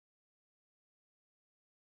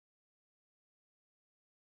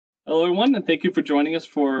Hello, everyone, and thank you for joining us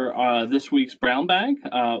for this week's brown bag,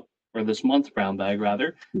 or this month's brown bag,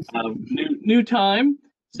 rather. New time,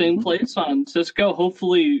 same place on Cisco.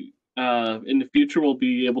 Hopefully, in the future, we'll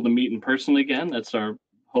be able to meet in person again. That's our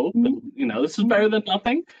hope. And, this is better than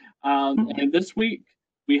nothing. And this week,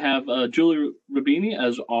 we have Julie Rubini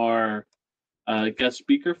as our guest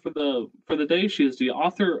speaker for the day. She is the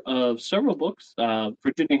author of several books: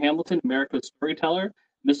 Virginia Hamilton, America's Storyteller,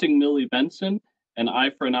 Missing Millie Benson, and Eye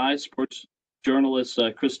for an Eye, sports journalist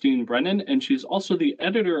Christine Brennan, and she's also the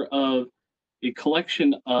editor of a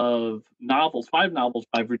collection of novels, 5 novels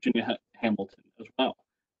by Virginia Hamilton as well,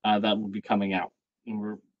 that will be coming out, and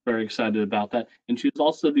we're very excited about that. And she's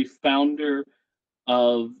also the founder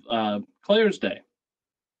of Claire's Day.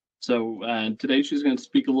 So today she's going to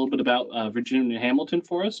speak a little bit about Virginia Hamilton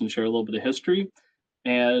for us and share a little bit of history.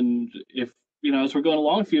 And if, as we're going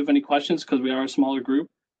along, if you have any questions, because we are a smaller group,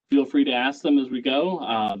 feel free to ask them as we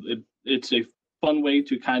go. It's a fun way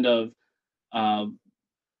to kind of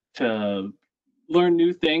to learn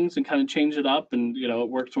new things and kind of change it up. And, it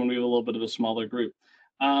works when we have a little bit of a smaller group.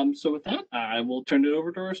 So with that, I will turn it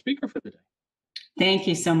over to our speaker for the day. Thank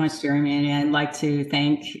you so much, Jeremy. And I'd like to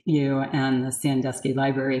thank you and the Sandusky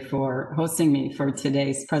Library for hosting me for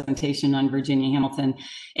today's presentation on Virginia Hamilton.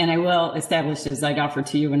 And I will establish, as I offered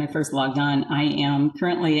to you when I first logged on, I am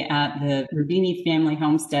currently at the Rubini family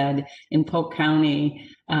homestead in Polk County,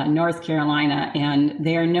 North Carolina, and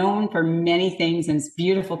they are known for many things, and it's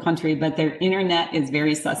beautiful country, but their internet is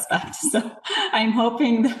very suspect. So I'm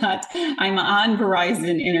hoping that I'm on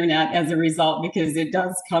Verizon internet as a result, because it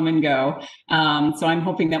does come and go. So I'm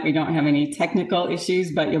hoping that we don't have any technical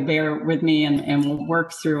issues, but you'll bear with me and we'll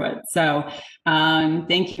work through it. So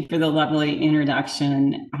thank you for the lovely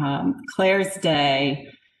introduction. Claire's Day,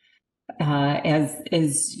 as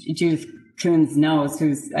Judith Coons knows,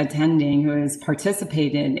 who's attending, who has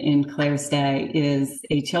participated in Claire's Day, is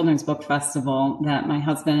a children's book festival that my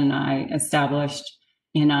husband and I established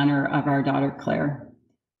in honor of our daughter, Claire.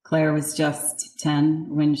 Claire was just 10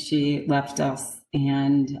 when she left us,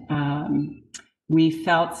 and we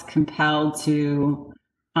felt compelled to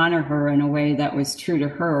honor her in a way that was true to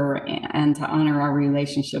her and to honor our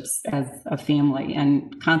relationships as a family.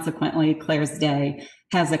 And consequently, Claire's Day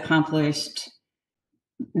has accomplished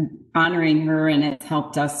honoring her, and it's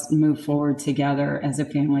helped us move forward together as a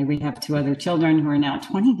family. We have 2 other children who are now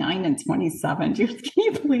 29 and 27. Can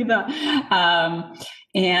you believe that?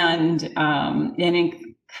 And an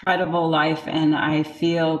incredible life. And I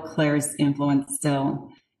feel Claire's influence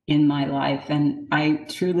still in my life. And I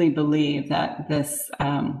truly believe that this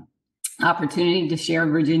opportunity to share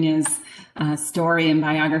Virginia's story and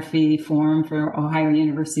biography form for Ohio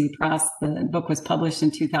University Press. The book was published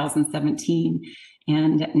in 2017.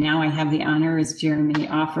 And now I have the honor, as Jeremy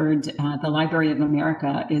offered, the Library of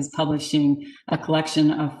America is publishing a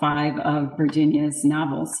collection of 5 of Virginia's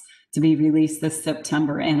novels to be released this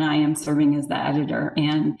September. And I am serving as the editor.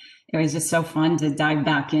 And it was just so fun to dive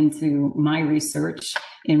back into my research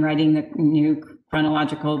in writing the new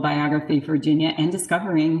chronological biography of Virginia and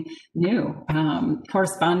discovering new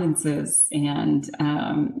correspondences and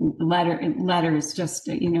letters, just,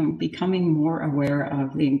 becoming more aware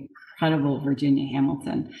of the incredible Virginia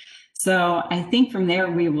Hamilton. So I think from there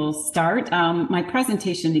we will start. My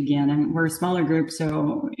presentation again, and we're a smaller group,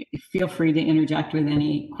 so feel free to interject with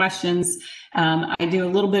any questions. I do a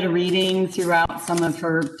little bit of reading throughout some of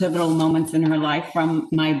her pivotal moments in her life from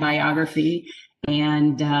my biography,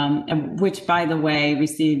 and which, by the way,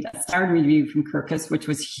 received a starred review from Kirkus, which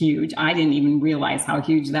was huge. I didn't even realize how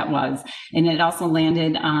huge that was. And it also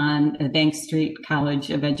landed on the Bank Street College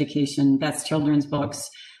of Education Best Children's Books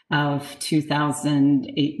of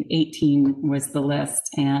 2018 was the list,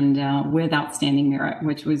 and with outstanding merit,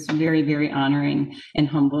 which was very, very honoring and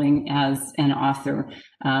humbling as an author.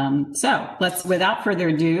 So without further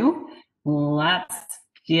ado, let's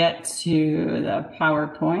get to the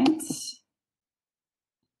PowerPoint.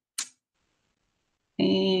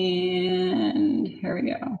 And here we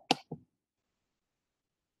go.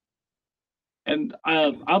 And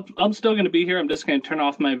I'm still going to be here. I'm just going to turn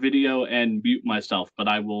off my video and mute myself, but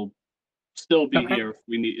I will still be here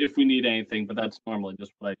if we need anything. But that's normally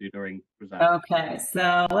just what I do during presenting. Okay,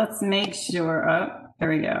 so let's make sure. Oh, there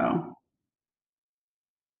we go.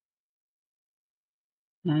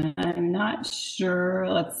 I'm not sure.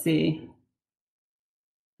 Let's see.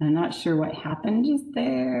 I'm not sure what happened just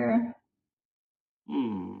there.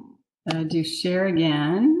 Do share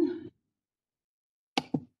again.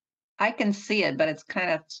 I can see it, but it's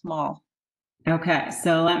kind of small. Okay,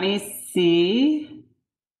 so let me see.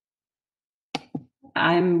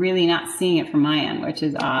 I'm really not seeing it from my end, which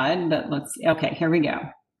is odd, but let's see. Okay, here we go.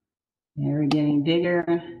 They're getting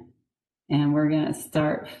bigger. And we're going to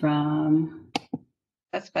start from.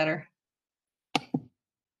 That's better.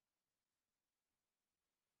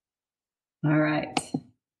 All right.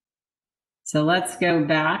 So let's go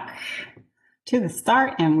back to the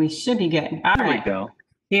start and we should be good. All There right. we go.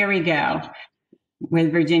 Here we go.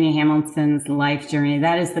 With Virginia Hamilton's life journey.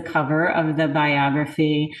 That is the cover of the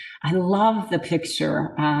biography. I love the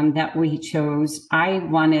picture that we chose. I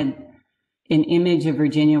wanted an image of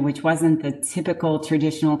Virginia, which wasn't the typical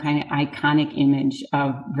traditional kind of iconic image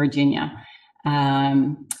of Virginia.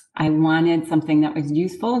 I wanted something that was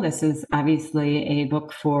useful. This is obviously a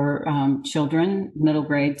book for children, middle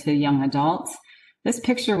grade to young adults. This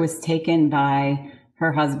picture was taken by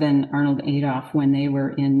her husband, Arnold Adolph, when they were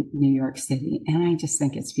in New York City. And I just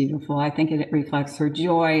think it's beautiful. I think it reflects her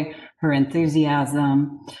joy, her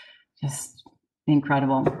enthusiasm, just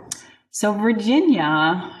incredible. So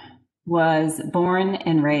Virginia was born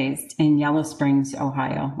and raised in Yellow Springs,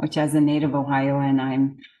 Ohio, which as a native Ohioan,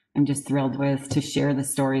 I'm just thrilled with to share the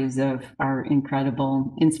stories of our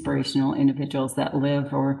incredible, inspirational individuals that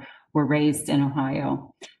live or were raised in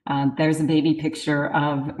Ohio. There's a baby picture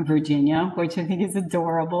of Virginia, which I think is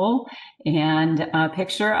adorable, and a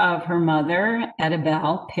picture of her mother, Etta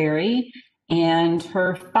Bell Perry, and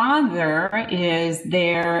her father is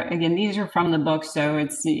there. Again, these are from the book, so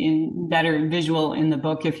it's better visual in the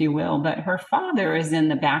book, if you will, but her father is in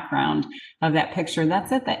the background of that picture.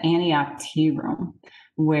 That's at the Antioch Tea Room,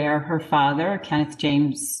 where her father, Kenneth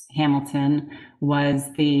James Hamilton, was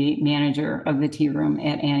the manager of the tea room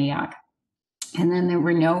at Antioch. And then there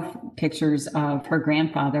were no pictures of her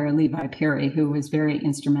grandfather, Levi Perry, who was very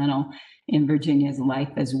instrumental in Virginia's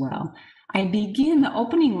life as well. I begin, the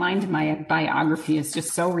opening line to my biography is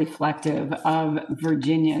just so reflective of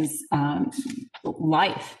Virginia's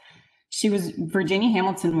life. Virginia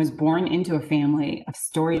Hamilton was born into a family of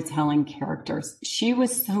storytelling characters. She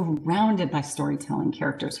was surrounded by storytelling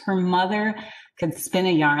characters. Her mother could spin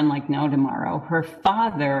a yarn like no tomorrow. Her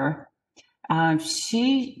father,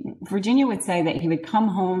 Virginia would say that he would come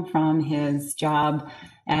home from his job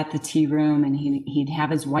at the tea room and he'd have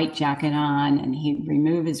his white jacket on and he'd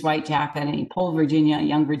remove his white jacket and he'd pull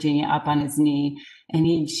young Virginia up on his knee and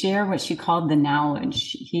he'd share what she called the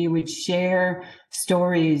knowledge. He would share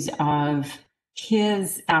stories of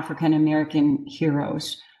his African-American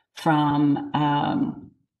heroes, from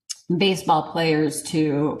baseball players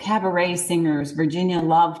to cabaret singers. Virginia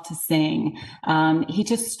loved to sing. He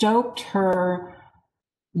just stoked her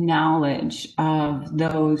knowledge of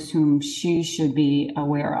those whom she should be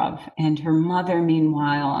aware of. And her mother,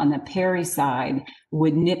 meanwhile, on the Perry side,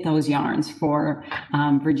 would knit those yarns for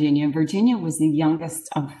Virginia. Virginia was the youngest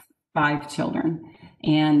of 5 children.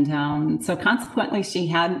 And so consequently, she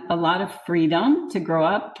had a lot of freedom to grow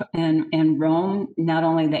up and roam not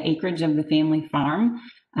only the acreage of the family farm,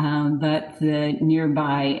 but the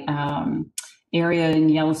nearby area in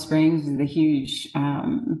Yellow Springs, the huge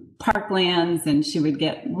parklands, and she would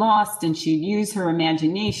get lost and she'd use her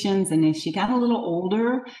imaginations. And as she got a little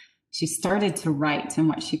older, she started to write in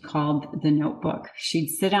what she called the notebook. She'd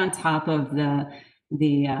sit on top of the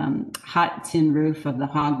hot tin roof of the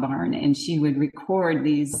hog barn and she would record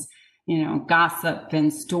these, gossip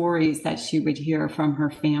and stories that she would hear from her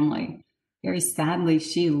family. Very sadly,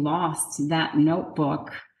 she lost that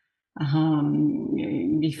notebook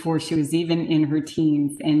before she was even in her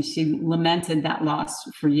teens, and she lamented that loss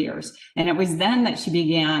for years. And it was then that she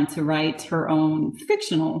began to write her own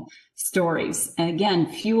fictional stories, and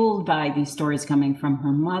again, fueled by these stories coming from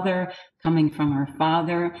her mother, coming from her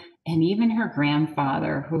father, and even her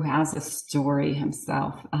grandfather, who has a story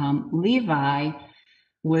himself. Levi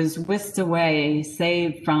was whisked away,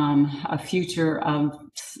 saved from a future of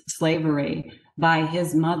slavery by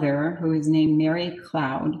his mother, who is named Mary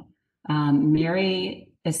Cloud. Mary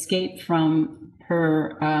escaped from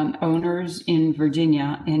her owners in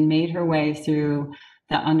Virginia and made her way through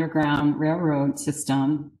the Underground Railroad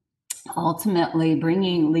system, ultimately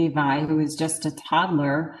bringing Levi, who was just a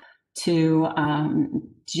toddler, to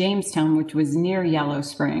Jamestown, which was near Yellow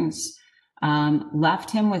Springs,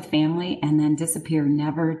 left him with family, and then disappeared,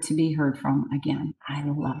 never to be heard from again. I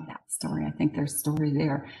love that story. I think there's a story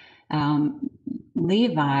there.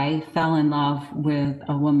 Levi fell in love with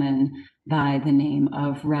a woman by the name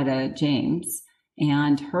of Retta James,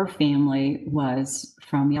 and her family was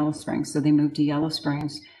from Yellow Springs. So they moved to Yellow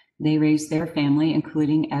Springs. They raised their family,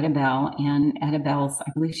 including Etta Bell, and Etta Bell's,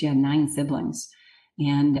 I believe she had 9 siblings.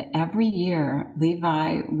 And every year,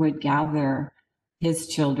 Levi would gather his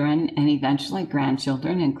children and eventually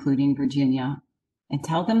grandchildren, including Virginia, and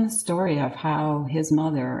tell them the story of how his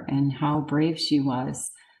mother and how brave she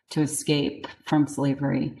was to escape from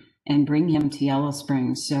slavery and bring him to Yellow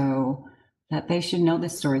Springs so that they should know the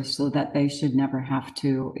story, so that they should never have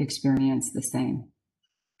to experience the same.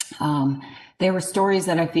 There were stories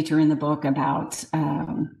that I feature in the book about,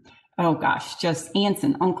 oh gosh, just aunts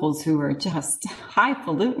and uncles who were just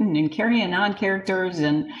highfalutin and carrying on characters.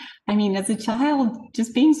 And I mean, as a child,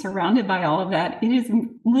 just being surrounded by all of that, it is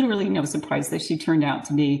literally no surprise that she turned out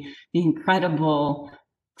to be the incredible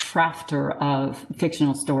crafter of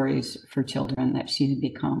fictional stories for children that she had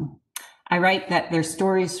become. I write that their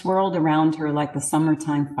stories swirled around her like the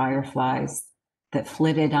summertime fireflies that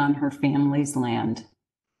flitted on her family's land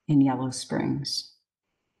in Yellow Springs.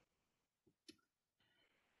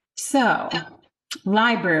 So,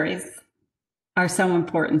 libraries are so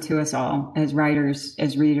important to us all as writers,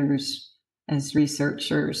 as readers, as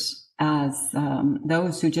researchers, as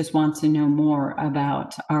those who just want to know more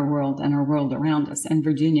about our world and our world around us. And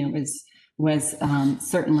Virginia was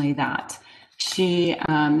certainly that. She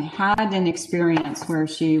had an experience where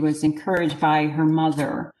she was encouraged by her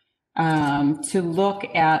mother to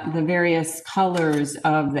look at the various colors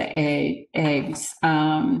of the eggs.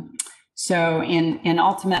 And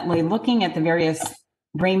ultimately looking at the various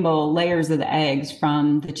rainbow layers of the eggs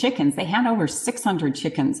from the chickens. They had over 600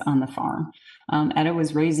 chickens on the farm. Etta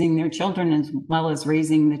was raising their children as well as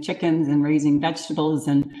raising the chickens and raising vegetables,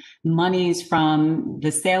 and monies from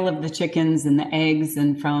the sale of the chickens and the eggs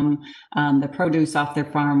and from the produce off their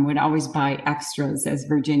farm would always buy extras, as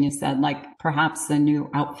Virginia said, like perhaps a new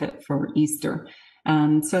outfit for Easter.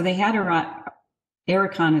 So they had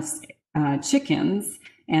Araucanas chickens.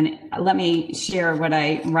 And let me share what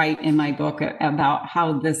I write in my book about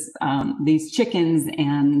how these chickens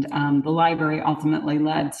and the library ultimately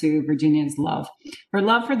led to Virginia's love. Her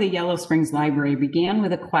love for the Yellow Springs Library began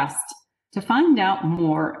with a quest to find out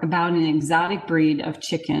more about an exotic breed of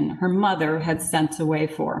chicken her mother had sent away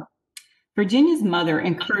for. Virginia's mother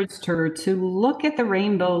encouraged her to look at the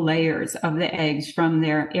rainbow layers of the eggs from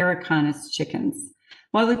their Araucanas chickens.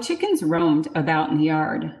 While the chickens roamed about in the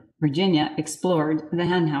yard, Virginia explored the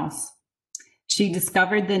hen house. She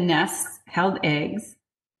discovered the nests held eggs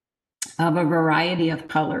of a variety of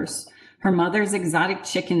colors. Her mother's exotic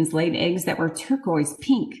chickens laid eggs that were turquoise,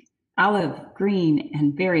 pink, olive, green,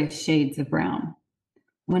 and various shades of brown.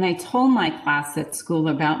 When I told my class at school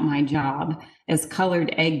about my job as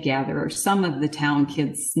colored egg gatherer, some of the town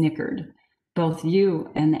kids snickered. Both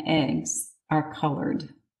you and the eggs are colored.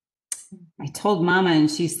 I told Mama,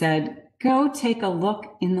 and she said, "Go take a look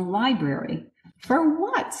in the library." "For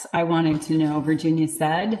what?" I wanted to know, Virginia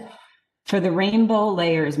said. "For the rainbow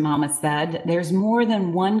layers," Mama said. "There's more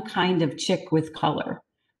than one kind of chick with color,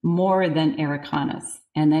 more than Araucanas."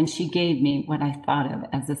 And then she gave me what I thought of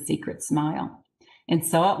as a secret smile. And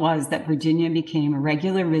so it was that Virginia became a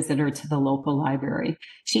regular visitor to the local library.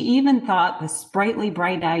 She even thought the sprightly,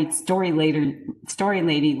 bright-eyed story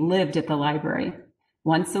lady lived at the library.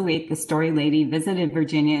 Once a week, the story lady visited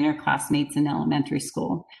Virginia and her classmates in elementary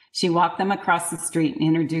school. She walked them across the street and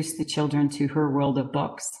introduced the children to her world of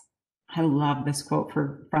books. I love this quote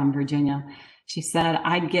from Virginia. She said,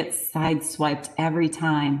 "I'd get sideswiped every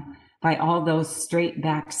time by all those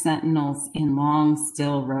straight-back sentinels in long,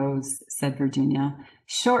 still rows," said Virginia.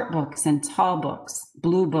 "Short books and tall books,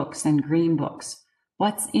 blue books and green books.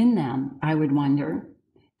 What's in them, I would wonder.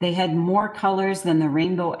 They had more colors than the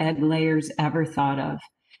rainbow egg layers ever thought of,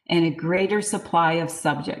 and a greater supply of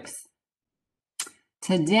subjects.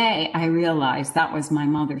 Today, I realize that was my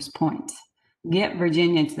mother's point. Get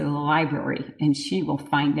Virginia to the library, and she will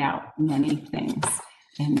find out many things."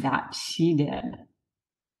 And that she did.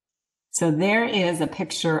 So there is a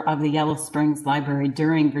picture of the Yellow Springs Library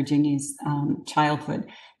during Virginia's childhood.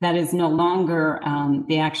 That is no longer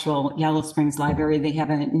the actual Yellow Springs Library. They have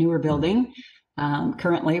a newer building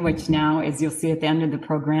currently, which now, as you'll see at the end of the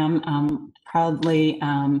program, proudly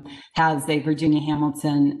has a Virginia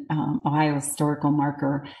Hamilton Ohio historical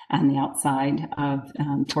marker on the outside of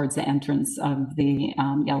towards the entrance of the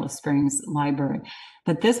Yellow Springs Library.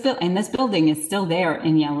 But this building is still there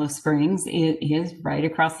in Yellow Springs. It is right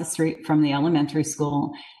across the street from the elementary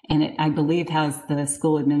school, and it, I believe, has the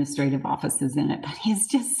school administrative offices in it. But it's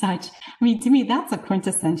just such, I mean, to me, that's a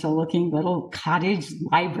quintessential looking little cottage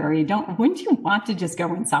library. Wouldn't you want to just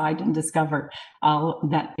go inside and discover all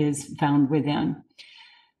that is found within?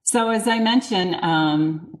 So as I mentioned,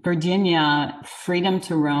 Virginia, freedom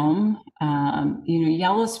to roam.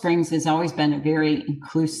 Yellow Springs has always been a very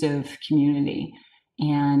inclusive community.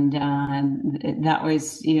 And that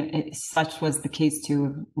was, such was the case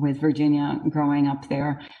too with Virginia growing up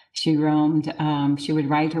there. She roamed, she would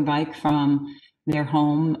ride her bike from their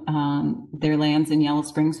home, their lands in Yellow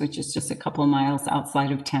Springs, which is just a couple of miles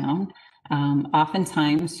outside of town,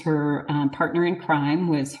 Oftentimes, her partner in crime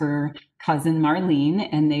was her cousin Marlene,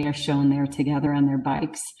 and they are shown there together on their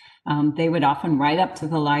bikes. They would often ride up to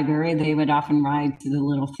the library. They would often ride to the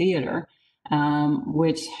little theater,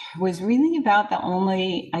 which was really about the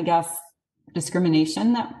only, I guess,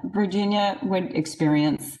 discrimination that Virginia would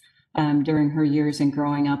experience during her years in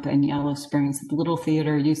growing up in Yellow Springs. The little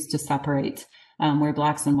theater used to separate where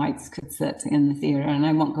blacks and whites could sit in the theater. And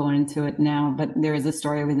I won't go into it now, but there is a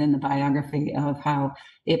story within the biography of how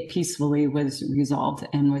it peacefully was resolved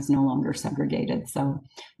and was no longer segregated. So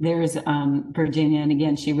there's Virginia, and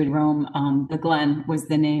again, she would roam. The Glen was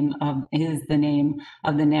the name of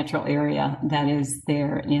the natural area that is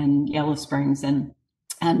there in Yellow Springs. And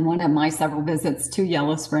one of my several visits to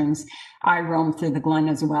Yellow Springs, I roamed through the Glen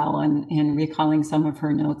as well, and recalling some of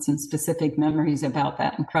her notes and specific memories about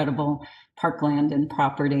that incredible parkland and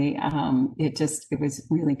property. It was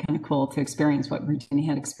really kind of cool to experience what Virginia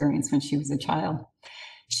had experienced when she was a child.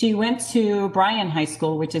 She went to Bryan High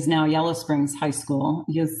School, which is now Yellow Springs High School.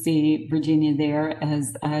 You'll see Virginia there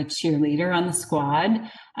as a cheerleader on the squad.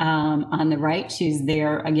 On the right, she's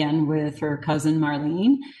there again with her cousin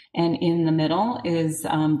Marlene. And in the middle is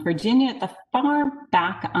Virginia at the far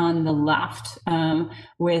back on the left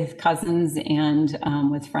with cousins and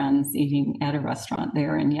with friends eating at a restaurant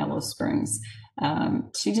there in Yellow Springs.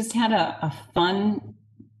 She just had a fun,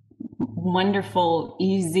 wonderful,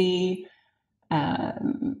 easy,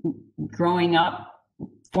 growing up,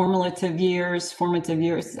 formative years,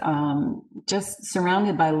 just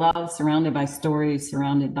surrounded by love, surrounded by stories,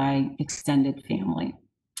 surrounded by extended family.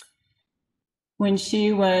 When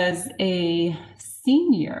she was a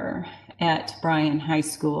senior at Bryan High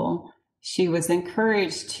School, she was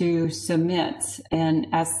encouraged to submit an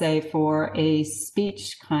essay for a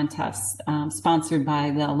speech contest sponsored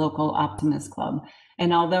by the local Optimist Club.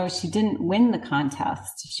 And although she didn't win the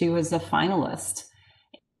contest, she was a finalist.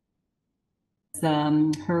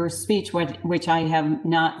 Her speech, which I have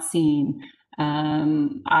not seen,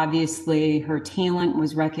 obviously her talent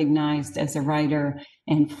was recognized as a writer.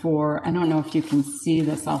 And I don't know if you can see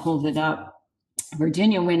this, I'll hold it up.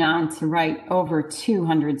 Virginia went on to write over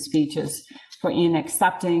 200 speeches in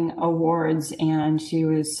accepting awards, and she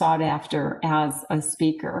was sought after as a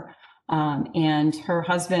speaker. And her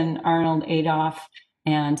husband, Arnold Adolph,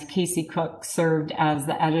 and Casey Cook served as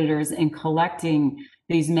the editors in collecting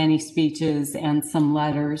these many speeches and some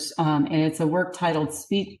letters. And it's a work titled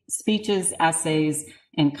Speeches, Essays,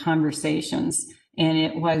 and Conversations. And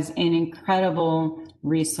it was an incredible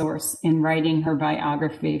resource in writing her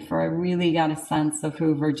biography, for I really got a sense of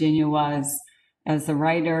who Virginia was as a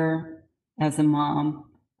writer, as a mom,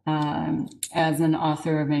 as an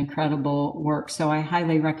author of incredible work. So I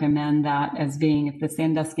highly recommend that as being, if the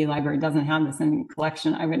Sandusky Library doesn't have this in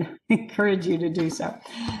collection, I would encourage you to do so.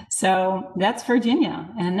 So that's Virginia.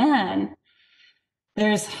 And then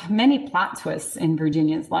there's many plot twists in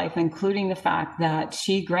Virginia's life, including the fact that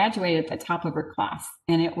she graduated at the top of her class.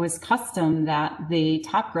 And it was custom that the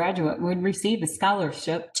top graduate would receive a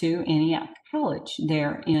scholarship to Antioch College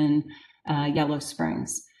there in Yellow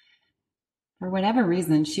Springs. For whatever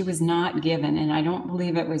reason, she was not given, and I don't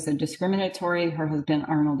believe it was a discriminatory. Her husband,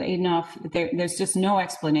 Arnold Adolph, there's just no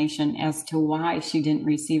explanation as to why she didn't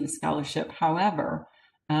receive a scholarship. However,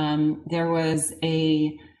 there was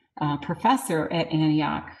a professor at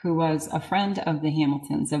Antioch who was a friend of the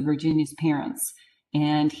Hamiltons, of Virginia's parents,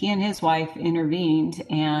 and he and his wife intervened,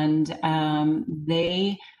 and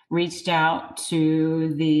they reached out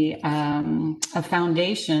to a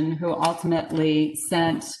foundation who ultimately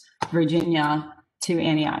sent Virginia to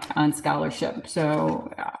Antioch on scholarship.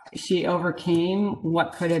 So she overcame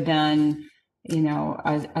what could have been,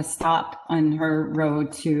 a stop on her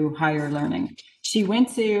road to higher learning. She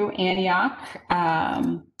went to Antioch.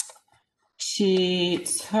 She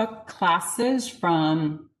took classes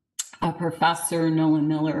from a professor, Nolan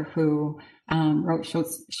Miller, who wrote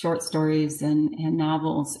short stories and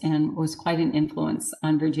novels and was quite an influence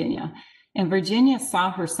on Virginia. And Virginia saw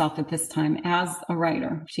herself at this time as a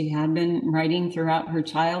writer. She had been writing throughout her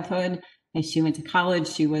childhood. As she went to college,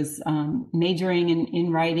 she was majoring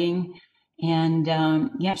in writing. And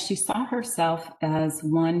she saw herself as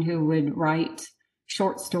one who would write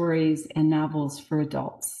short stories and novels for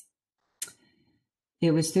adults.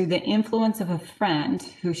 It was through the influence of a friend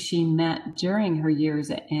who she met during her years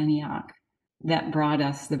at Antioch that brought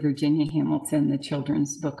us the Virginia Hamilton, the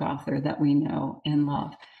children's book author that we know and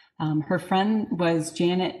love. Her friend was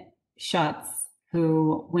Janet Schutz,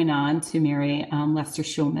 who went on to marry Lester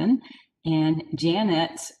Schulman. And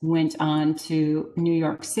Janet went on to New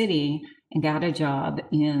York City and got a job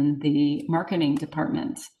in the marketing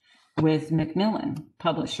department with Macmillan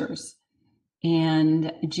Publishers.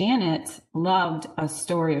 And Janet loved a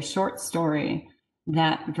short story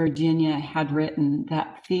that Virginia had written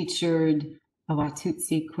that featured a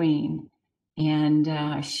Watusi queen.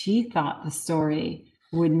 And she thought the story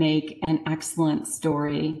would make an excellent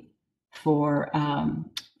story for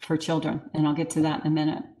children. And I'll get to that in a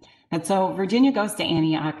minute. And so Virginia goes to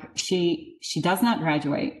Antioch. She does not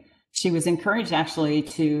graduate. She was encouraged actually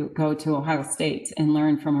to go to Ohio State and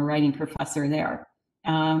learn from a writing professor there.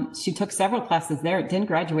 She took several classes there, didn't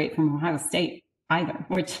graduate from Ohio State either,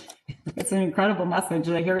 which it's an incredible message.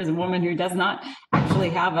 Here is a woman who does not actually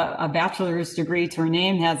have a bachelor's degree to her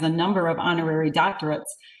name, has a number of honorary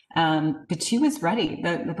doctorates, but she was ready.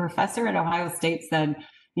 The professor at Ohio State said,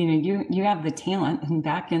 you have the talent. And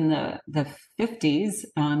back in the 50s,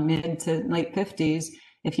 mid to late 50s,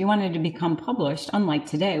 if you wanted to become published, unlike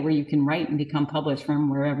today where you can write and become published from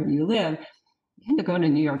wherever you live, you had to go to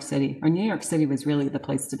New York City, or New York City was really the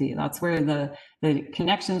place to be. That's where the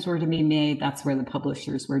connections were to be made. That's where the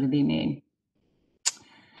publishers were to be made.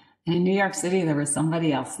 And in New York City, there was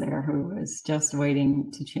somebody else there who was just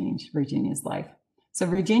waiting to change Virginia's life. So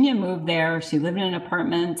Virginia moved there. She lived in an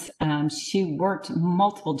apartment. She worked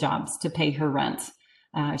multiple jobs to pay her rent.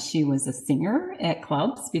 She was a singer at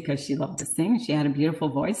clubs because she loved to sing. She had a beautiful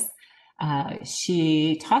voice.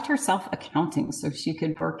 She taught herself accounting so she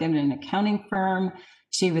could work in an accounting firm.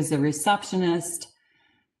 She was a receptionist.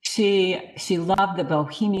 She loved the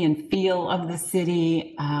bohemian feel of the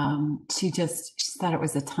city. She thought it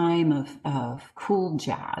was a time of cool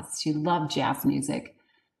jazz. She loved jazz music.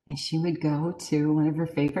 And she would go to one of her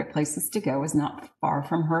favorite places to go, was not far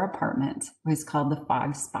from her apartment. It was called the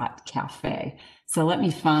 5 Spot Cafe. So let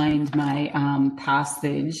me find my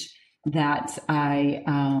passage that I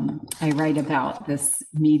write about this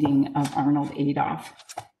meeting of Arnold Adolph.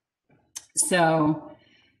 So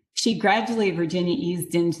Virginia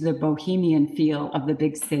eased into the bohemian feel of the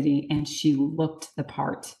big city, and she looked the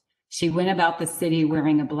part. She went about the city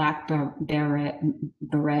wearing a black beret,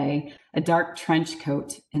 a dark trench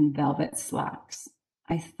coat, and velvet slacks.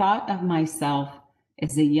 I thought of myself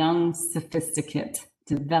as a young sophisticate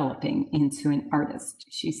developing into an artist,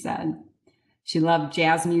 she said. She loved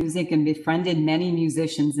jazz music and befriended many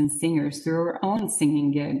musicians and singers through her own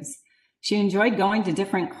singing gigs. She enjoyed going to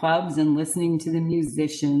different clubs and listening to the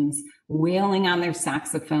musicians, wailing on their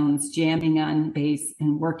saxophones, jamming on bass,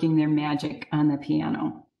 and working their magic on the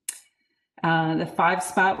piano. The 5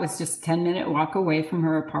 Spot was just a 10-minute walk away from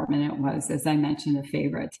her apartment. It was, as I mentioned, a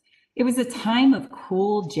favorite. It was a time of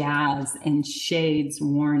cool jazz and shades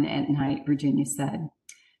worn at night, Virginia said.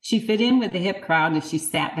 She fit in with the hip crowd as she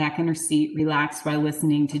sat back in her seat, relaxed while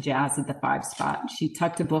listening to jazz at the 5 Spot. She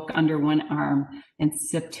tucked a book under one arm and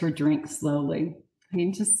sipped her drink slowly. I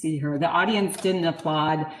can just see her. The audience didn't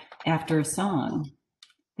applaud after a song.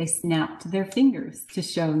 They snapped their fingers to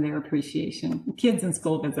show their appreciation. Kids in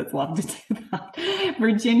school visits love to do that.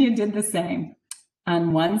 Virginia did the same.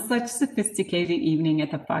 On one such sophisticated evening at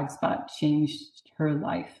the 5 Spot changed her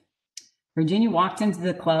life. Virginia walked into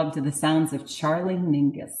the club to the sounds of Charlie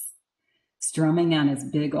Mingus strumming on his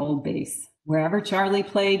big old bass. Wherever Charlie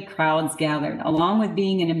played, crowds gathered. Along with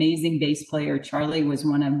being an amazing bass player, Charlie was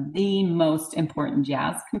one of the most important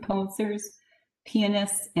jazz composers,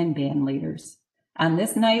 pianists, and band leaders. On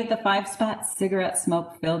this night at the 5 Spot, cigarette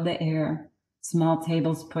smoke filled the air. Small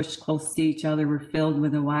tables pushed close to each other were filled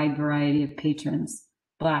with a wide variety of patrons,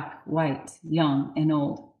 black, white, young, and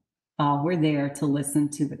old. All were there to listen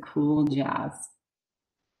to the cool jazz.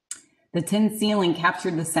 The tin ceiling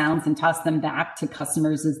captured the sounds and tossed them back to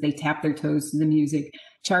customers as they tapped their toes to the music.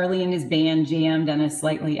 Charlie and his band jammed on a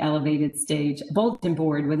slightly elevated stage. A bulletin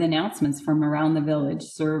board with announcements from around the village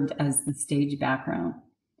served as the stage background.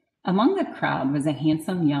 Among the crowd was a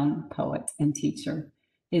handsome young poet and teacher.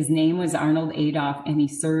 His name was Arnold Adolph, and he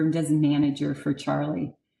served as manager for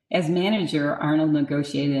Charlie. As manager, Arnold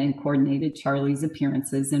negotiated and coordinated Charlie's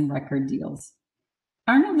appearances and record deals.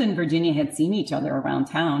 Arnold and Virginia had seen each other around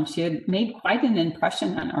town. She had made quite an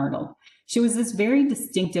impression on Arnold. She was this very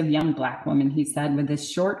distinctive young Black woman, he said, with a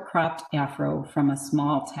short-cropped afro from a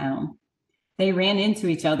small town. They ran into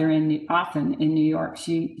each other often in New York.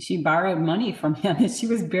 She borrowed money from him as she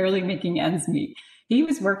was barely making ends meet. He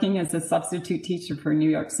was working as a substitute teacher for New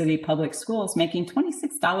York City public schools, making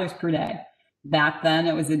 $26 per day. Back then,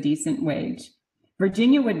 it was a decent wage.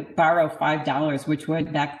 Virginia would borrow $5, which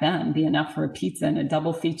would back then be enough for a pizza and a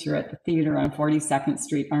double feature at the theater on 42nd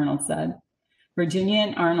Street, Arnold said. Virginia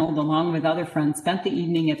and Arnold, along with other friends, spent the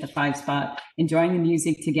evening at the 5 Spot, enjoying the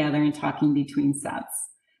music together and talking between sets.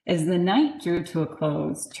 As the night drew to a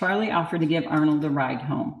close, Charlie offered to give Arnold a ride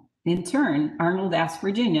home. In turn, Arnold asked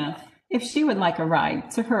Virginia if she would like a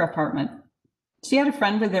ride to her apartment. She had a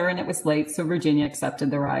friend with her and it was late, so Virginia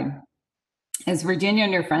accepted the ride. As Virginia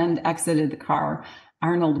and her friend exited the car,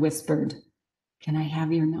 Arnold whispered, "Can I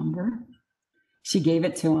have your number?" She gave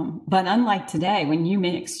it to him. But unlike today, when you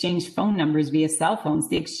may exchange phone numbers via cell phones,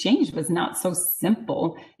 the exchange was not so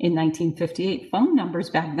simple in 1958. Phone numbers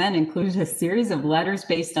back then included a series of letters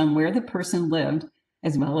based on where the person lived,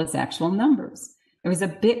 as well as actual numbers. It was a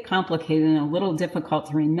bit complicated and a little difficult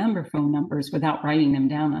to remember phone numbers without writing them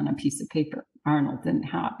down on a piece of paper. Arnold didn't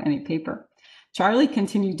have any paper. Charlie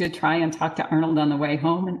continued to try and talk to Arnold on the way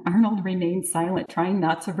home, and Arnold remained silent, trying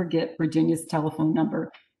not to forget Virginia's telephone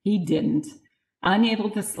number. He didn't. Unable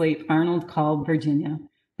to sleep, Arnold called Virginia.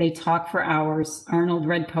 They talked for hours. Arnold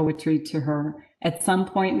read poetry to her. At some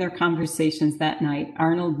point in their conversations that night,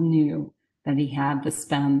 Arnold knew that he had to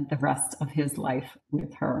spend the rest of his life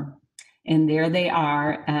with her. And there they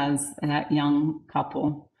are as that young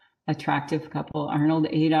couple, attractive couple. Arnold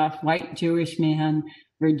Adolph, white Jewish man,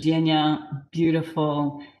 Virginia,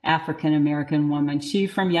 beautiful African-American woman. She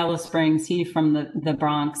from Yellow Springs, he from the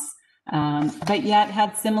Bronx. But yet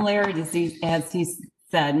had similarities, as he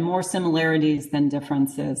said, more similarities than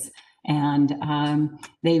differences. And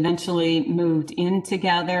they eventually moved in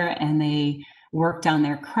together and they worked on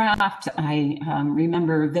their craft. I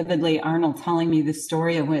remember vividly Arnold telling me the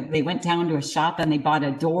story of when they went down to a shop and they bought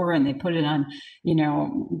a door and they put it on,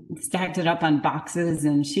 stacked it up on boxes.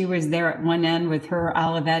 And she was there at one end with her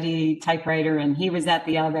Olivetti typewriter and he was at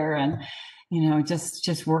the other. And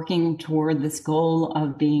just working toward this goal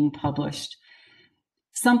of being published.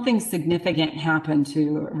 Something significant happened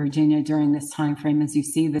to Virginia during this time frame, as you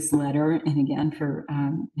see this letter. And again, for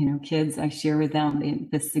kids, I share with them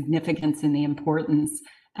the significance and the importance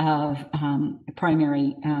of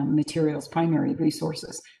primary materials, primary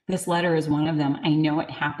resources. This letter is one of them. I know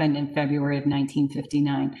it happened in February of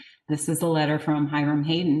 1959. This is a letter from Hiram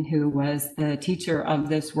Hayden, who was the teacher of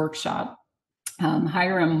this workshop.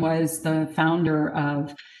 Hiram was the founder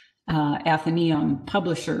of Athenaeum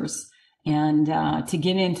Publishers, and to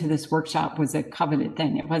get into this workshop was a coveted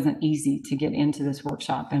thing. It wasn't easy to get into this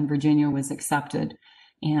workshop, and Virginia was accepted.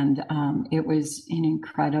 And it was an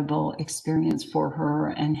incredible experience for her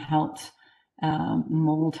and helped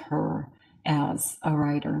mold her as a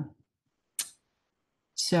writer.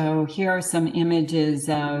 So here are some images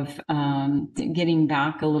of getting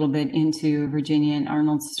back a little bit into Virginia and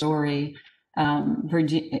Arnold's story.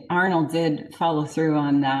 Arnold did follow through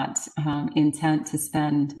on that intent to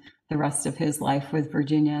spend the rest of his life with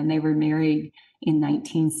Virginia, and they were married in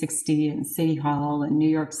 1960 in City Hall in New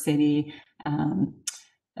York City.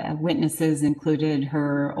 Witnesses included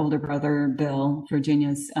her older brother, Bill,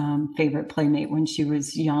 Virginia's favorite playmate when she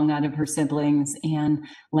was young out of her siblings, and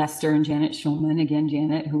Lester and Janet Schulman, again,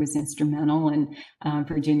 Janet, who was instrumental in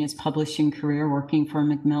Virginia's publishing career, working for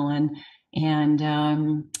Macmillan, and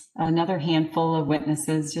another handful of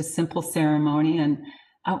witnesses, just simple ceremony. And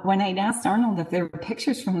when I'd asked Arnold if there were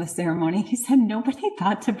pictures from the ceremony, he said nobody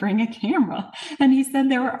thought to bring a camera. And he said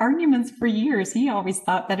there were arguments for years. He always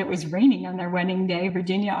thought that it was raining on their wedding day.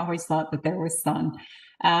 Virginia always thought that there was sun.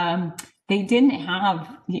 They didn't have,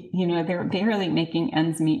 they were barely making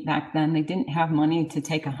ends meet back then. They didn't have money to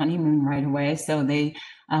take a honeymoon right away. So they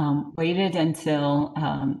waited until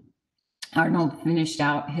Arnold finished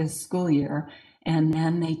out his school year. And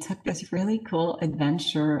then they took this really cool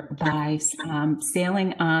adventure by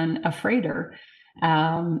sailing on a freighter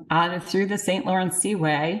through the St. Lawrence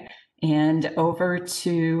Seaway and over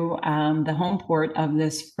to the home port of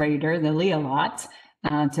this freighter, the Leolot,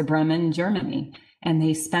 to Bremen, Germany. And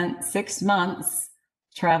they spent 6 months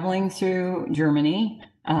traveling through Germany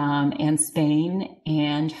and Spain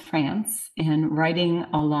and France and writing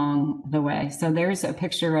along the way. So there's a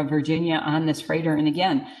picture of Virginia on this freighter. And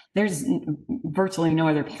again, there's virtually no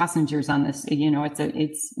other passengers on this.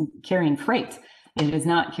 It's carrying freight. It is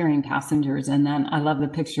not carrying passengers. And then I love the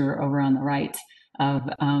picture over on the right of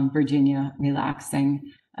Virginia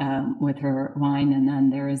relaxing with her wine. And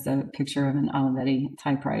then there is a picture of an Olivetti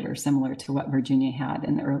typewriter, similar to what Virginia had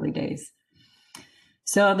in the early days.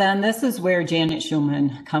 So then this is where Janet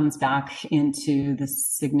Schulman comes back into the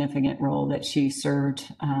significant role that she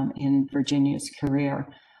served in Virginia's career.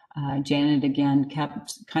 Janet, again,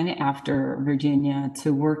 kept kind of after Virginia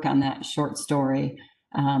to work on that short story.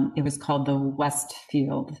 It was called The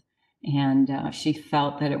Westfield, and she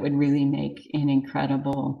felt that it would really make an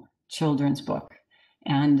incredible children's book.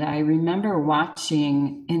 And I remember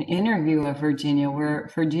watching an interview of Virginia where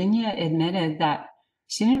Virginia admitted that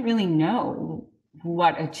she didn't really know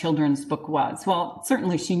what a children's book was. Well,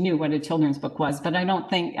 certainly she knew what a children's book was, but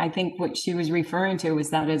I think what she was referring to was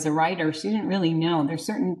that as a writer, she didn't really know. There's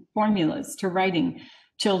certain formulas to writing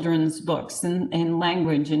children's books and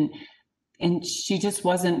language, and she just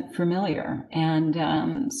wasn't familiar.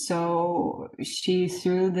 And so she,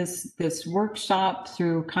 through this workshop,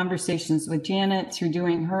 through conversations with Janet, through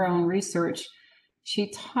doing her own research,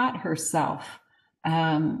 she taught herself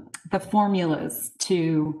the formulas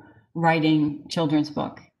to writing children's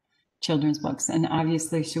books. And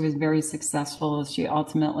obviously she was very successful. She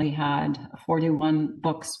ultimately had 41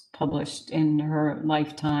 books published in her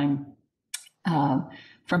lifetime,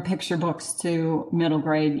 from picture books to middle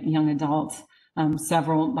grade young adults,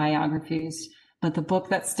 several biographies. But the book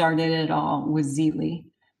that started it all was Zelie,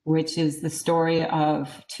 which is the story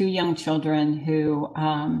of two young children who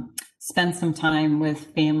spend some time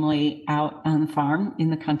with family out on the farm in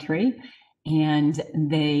the country, and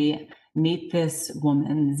they meet this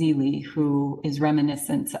woman, Zelie, who is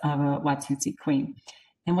reminiscent of a Watusi queen.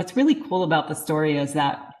 And what's really cool about the story is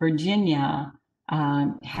that Virginia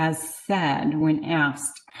has said, when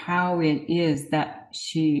asked how it is that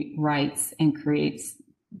she writes and creates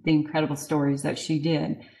the incredible stories that she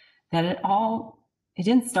did, that it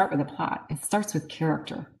didn't start with a plot. It starts with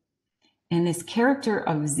character. And this character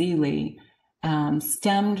of Zelie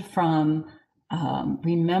stemmed from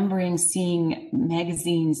remembering seeing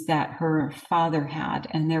magazines that her father had,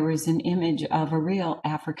 and there was an image of a real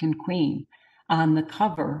African queen on the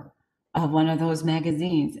cover of one of those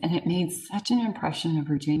magazines, and it made such an impression of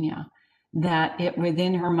Virginia that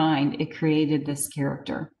within her mind, it created this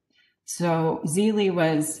character. So Zelie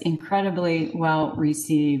was incredibly well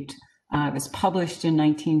received. It was published in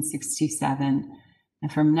 1967,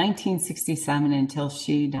 and from 1967 until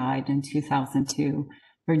she died in 2002,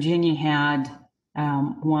 Virginia had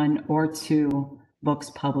one or two books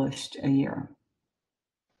published a year.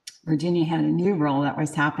 Virginia had a new role that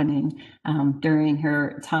was happening during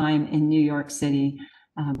her time in New York City.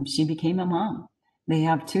 She became a mom. They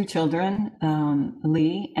have two children,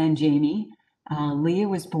 Lee and Jamie. Lee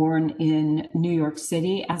was born in New York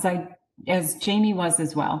City, as Jamie was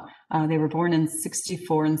as well. They were born in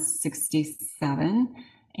 64 and 67.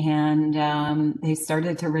 And they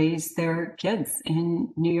started to raise their kids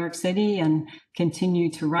in New York City and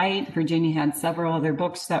continue to write. Virginia had several other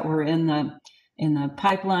books that were in the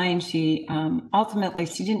pipeline. She ultimately,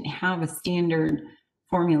 she didn't have a standard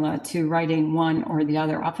formula to writing one or the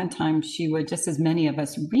other. Oftentimes she would, just as many of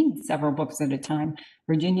us, read several books at a time.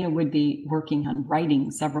 Virginia would be working on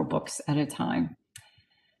writing several books at a time.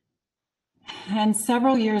 And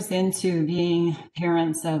several years into being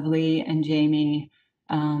parents of Lee and Jamie,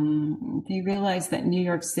 they realized that New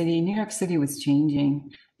York City was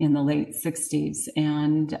changing in the late 60s,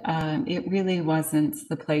 and it really wasn't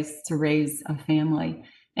the place to raise a family.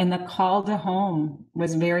 And the call to home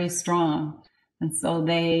was very strong. And so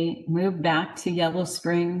they moved back to Yellow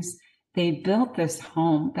Springs. They built this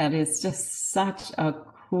home that is just such a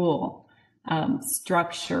cool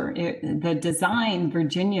structure. The design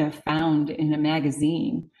Virginia found in a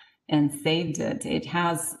magazine and saved it. It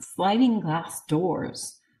has sliding glass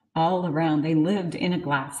doors all around. They lived in a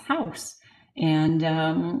glass house. And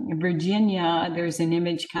Virginia, there's an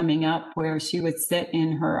image coming up where she would sit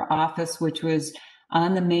in her office, which was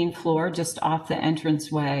on the main floor, just off the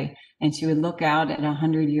entranceway, and she would look out at a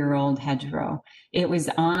 100-year-old hedgerow. It was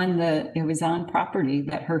on property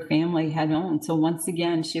that her family had owned. So once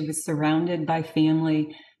again, she was surrounded by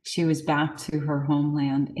family. She was back to her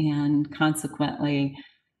homeland, and consequently,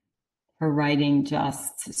 her writing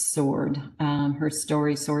just soared. Her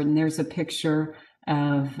story soared. And there's a picture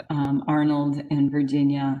of Arnold and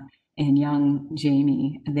Virginia and young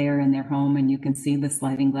Jamie there in their home, and you can see the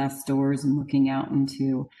sliding glass doors and looking out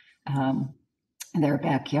into their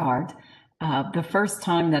backyard. The first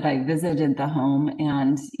time that I visited the home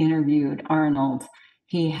and interviewed Arnold,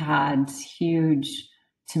 he had huge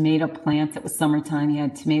tomato plants. It was summertime. He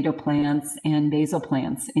had tomato plants and basil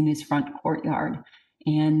plants in his front courtyard.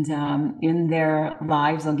 And in their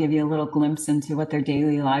lives, I'll give you a little glimpse into what their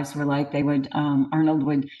daily lives were like. They would, Arnold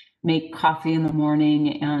would make coffee in the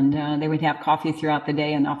morning, and they would have coffee throughout the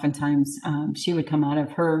day. And oftentimes she would come out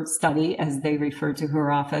of her study, as they refer to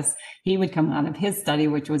her office. He would come out of his study,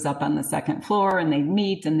 which was up on the second floor, and they'd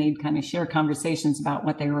meet and they'd kind of share conversations about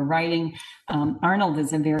what they were writing. Arnold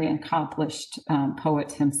is a very accomplished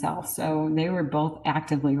poet himself, so they were both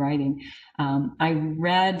actively writing. I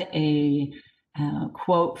read a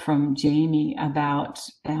quote from Jamie about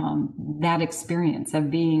that experience of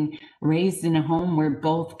being raised in a home where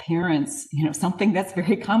both parents, something that's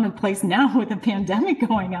very commonplace now with the pandemic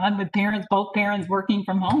going on, with both parents working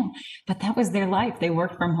from home, but that was their life. They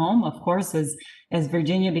worked from home. Of course, as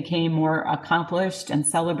Virginia became more accomplished and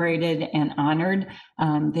celebrated and honored,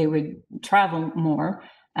 they would travel more.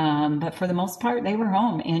 But for the most part, they were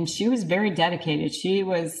home, and she was very dedicated. She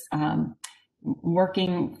was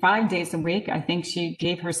working 5 days a week. I think she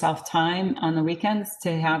gave herself time on the weekends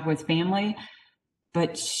to have with family,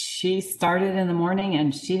 but she started in the morning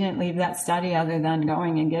and she didn't leave that study other than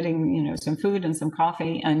going and getting, some food and some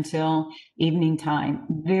coffee until evening time.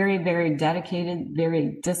 Very, very dedicated,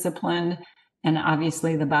 very disciplined. And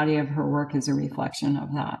obviously the body of her work is a reflection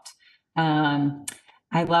of that.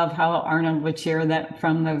 I love how Arnold would share that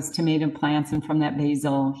from those tomato plants and from that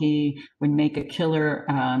basil, he would make a killer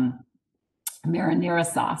marinara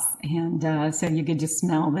sauce. And so you could just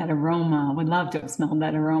smell that aroma. Would love to have smelled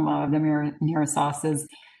that aroma of the marinara sauces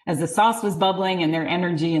as the sauce was bubbling and their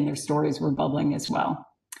energy and their stories were bubbling as well.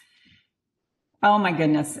 Oh my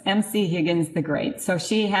goodness, MC Higgins the Great. So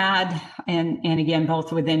she had, and again,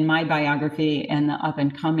 both within my biography and the up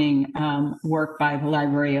and coming work by the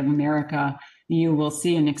Library of America, you will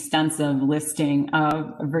see an extensive listing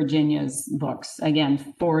of Virginia's books.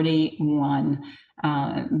 Again, 41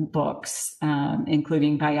 books,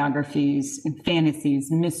 including biographies, fantasies,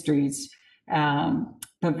 mysteries.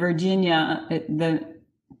 But Virginia, I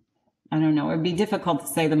don't know, it'd be difficult to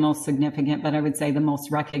say the most significant, but I would say the most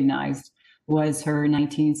recognized was her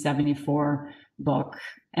 1974 book,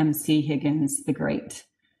 MC Higgins the Great.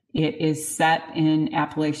 It is set in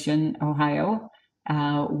Appalachian, Ohio,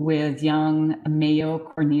 with young Mayo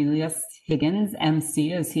Cornelius Higgins,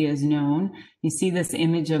 MC as he is known. You see this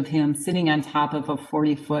image of him sitting on top of a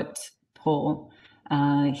 40-foot pole.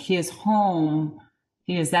 His home,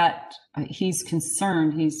 he's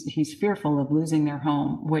concerned, he's fearful of losing their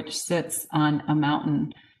home, which sits on a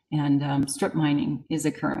mountain, and strip mining is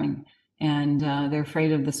occurring. And they're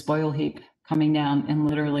afraid of the spoil heap coming down and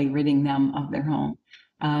literally ridding them of their home.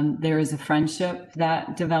 There is a friendship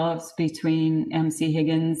that develops between MC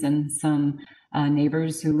Higgins and some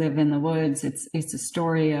neighbors who live in the woods. It's a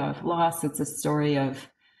story of loss. It's a story of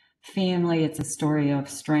family. It's a story of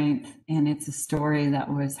strength. And it's a story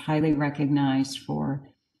that was highly recognized for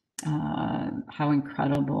how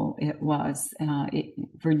incredible it was.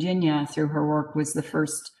 Virginia, through her work, was the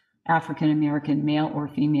first African-American male or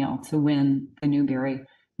female to win the Newbery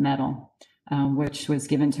Medal, which was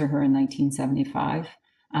given to her in 1975.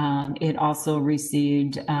 It also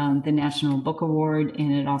received the National Book Award,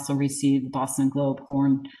 and it also received the Boston Globe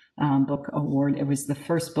Horn Book Award. It was the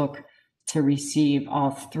first book to receive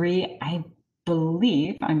all three. I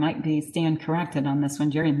believe, I might stand corrected on this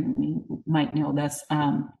one, Jerry might know this,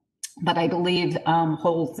 but I believe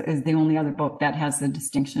Holt is the only other book that has the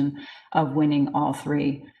distinction of winning all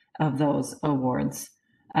three of those awards.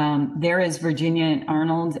 There is Virginia and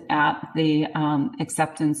Arnold at the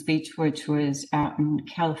acceptance speech, which was out in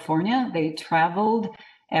California. They traveled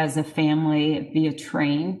as a family via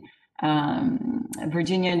train.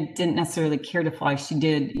 Virginia didn't necessarily care to fly. She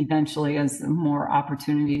did eventually, as more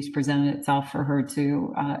opportunities presented itself for her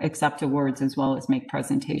to accept awards as well as make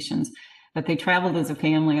presentations. But they traveled as a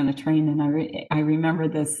family on the train, and I remember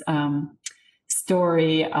this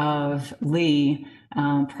story of Lee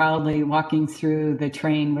proudly walking through the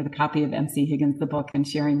train with a copy of MC Higgins, the book, and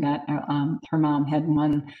sharing that her mom had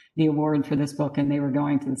won the award for this book, and they were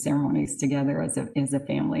going to the ceremonies together as a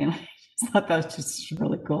family. And I just thought that was just a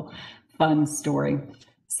really cool, fun story.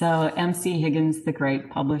 So MC Higgins the Great,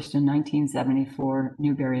 published in 1974,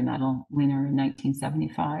 Newbery Medal winner in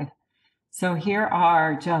 1975. So here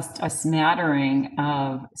are just a smattering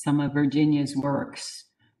of some of Virginia's works.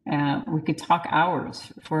 We could talk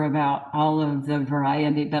hours for about all of the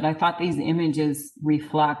variety, but I thought these images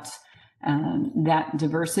reflect that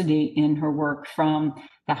diversity in her work, from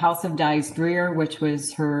The House of Dyes Dreer, which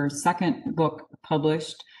was her second book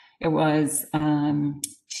published. It was,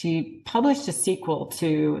 she published a sequel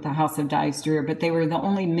to The House of Dyes Dreer, but they were the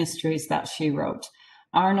only mysteries that she wrote.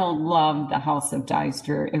 Arnold loved The House of Dyes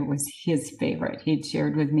Dreer. It was his favorite. He'd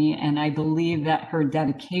shared with me, and I believe that her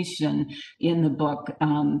dedication in the book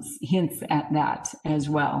hints at that as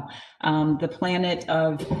well. The Planet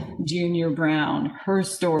of Junior Brown, her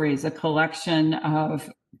stories, a collection of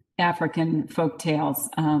African folk tales,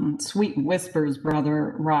 Sweet Whispers,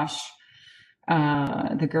 Brother Rush,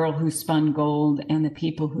 The Girl Who Spun Gold, and The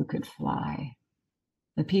People Who Could Fly.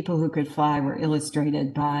 The People Who Could Fly were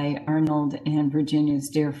illustrated by Arnold and Virginia's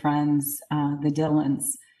dear friends, the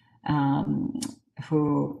Dillons,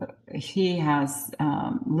 who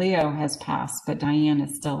Leo has passed, but Diane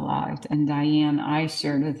is still alive. And Diane, I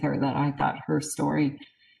shared with her that I thought her story,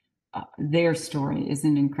 their story, is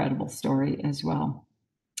an incredible story as well.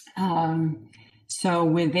 So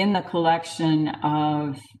within the collection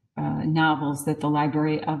of novels that the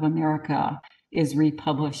Library of America is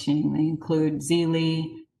republishing, they include Zeeley,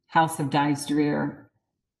 House of Dyes Dreer,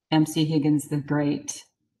 MC Higgins the Great,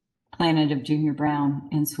 Planet of Junior Brown,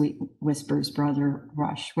 and Sweet Whispers Brother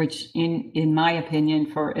Rush, which in my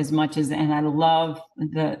opinion, for as much as, and I love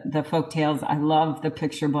the folk tales, I love the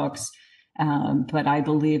picture books, but I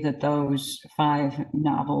believe that those 5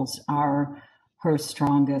 novels are her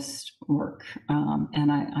strongest work.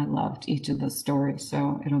 And I loved each of those stories.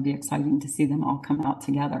 So it'll be exciting to see them all come out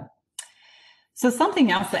together. So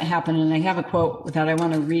something else that happened, and I have a quote that I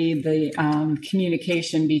want to read, the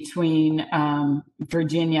communication between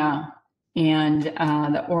Virginia and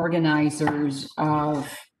the organizers of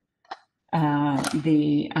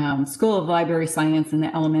the School of Library Science in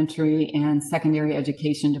the Elementary and Secondary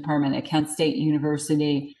Education Department at Kent State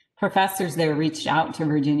University. Professors there reached out to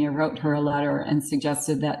Virginia, wrote her a letter, and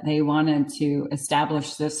suggested that they wanted to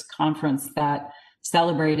establish this conference that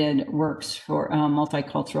celebrated works for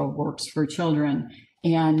multicultural works for children.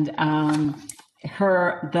 And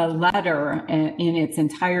the letter in its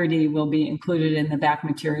entirety will be included in the back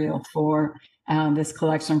material for this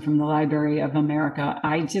collection from the Library of America.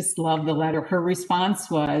 I just love the letter. Her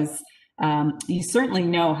response was, "You certainly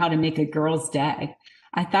know how to make a girl's day.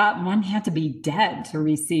 I thought one had to be dead to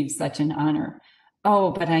receive such an honor.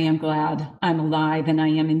 Oh, but I am glad I'm alive, and I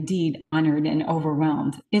am indeed honored and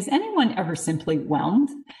overwhelmed. Is anyone ever simply whelmed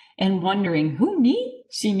and wondering, who, me?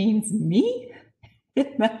 She means me?"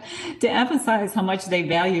 To emphasize how much they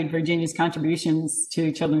valued Virginia's contributions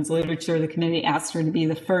to children's literature, the committee asked her to be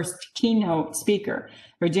the first keynote speaker.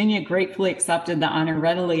 Virginia gratefully accepted the honor,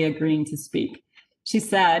 readily agreeing to speak. She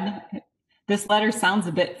said, "This letter sounds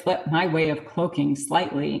a bit flip, my way of cloaking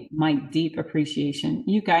slightly my deep appreciation.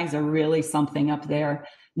 You guys are really something up there.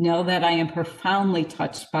 Know that I am profoundly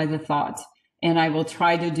touched by the thought, and I will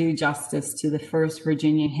try to do justice to the first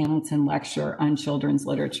Virginia Hamilton lecture on children's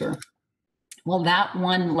literature." Well, that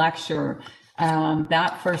one lecture,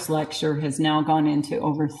 that first lecture has now gone into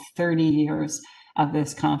over 30 years of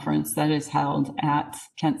this conference that is held at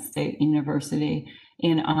Kent State University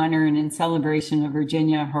in honor and in celebration of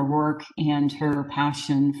Virginia, her work, and her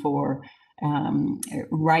passion for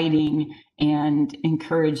writing and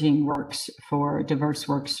encouraging works for diverse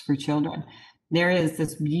works for children. There is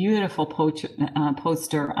this beautiful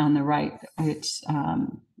poster on the right, which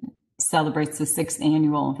celebrates the 6th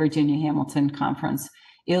annual Virginia Hamilton Conference,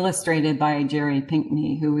 illustrated by Jerry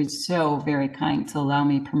Pinkney, who was so very kind to allow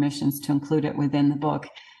me permissions to include it within the book.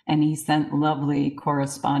 And he sent lovely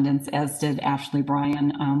correspondence, as did Ashley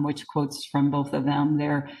Bryan, which quotes from both of them.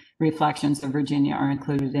 Their reflections of Virginia are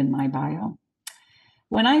included in my bio.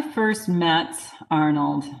 When I first met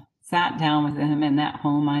Arnold, sat down with him in that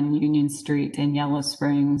home on Union Street in Yellow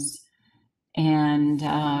Springs, and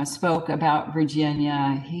spoke about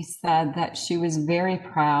Virginia, he said that she was very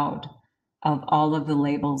proud of all of the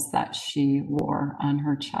labels that she wore on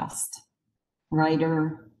her chest: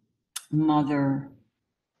 writer, mother,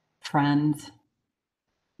 friend,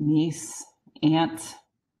 niece, aunt,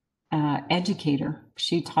 educator.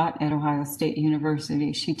 She taught at Ohio State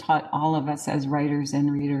University. She taught all of us as writers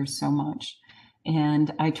and readers so much.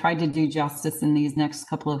 And I tried to do justice in these next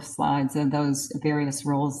couple of slides of those various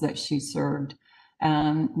roles that she served.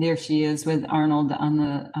 There she is with Arnold on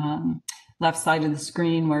the left side of the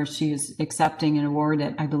screen, where she is accepting an award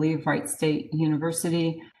at, I believe, Wright State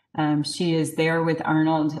University. She is there with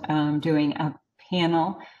Arnold doing a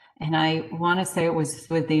panel. And I want to say it was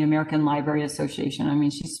with the American Library Association. I mean,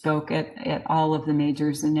 she spoke at all of the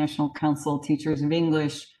majors, the National Council of Teachers of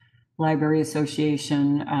English, Library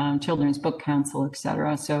Association, Children's Book Council, et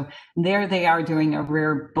cetera. So there they are doing a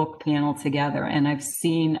rare book panel together. And I've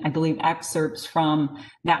seen, I believe, excerpts from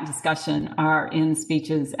that discussion are in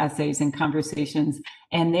speeches, essays, and conversations.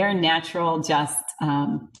 And their natural, just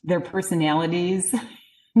their personalities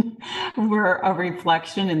were a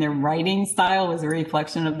reflection, and their writing style was a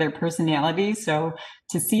reflection of their personality. So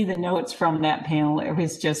to see the notes from that panel, it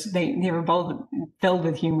was just, they were both filled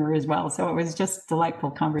with humor as well. So it was just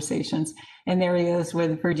delightful conversations. And there he is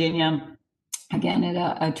with Virginia, again,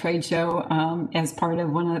 at a trade show as part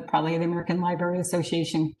of one of the, probably the American Library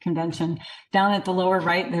Association convention. Down at the lower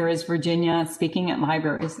right, there is Virginia speaking at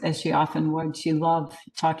libraries, as she often would. She loved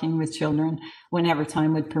talking with children whenever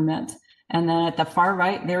time would permit. And then at the far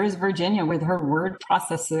right, there is Virginia with her word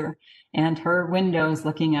processor and her windows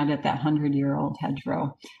looking out at that 100-year-old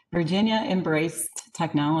hedgerow. Virginia embraced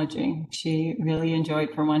technology. She really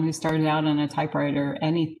enjoyed, for one who started out on a typewriter,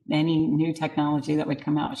 any new technology that would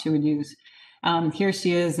come out, she would use. Here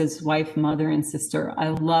she is as wife, mother, and sister.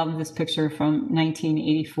 I love this picture from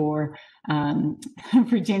 1984.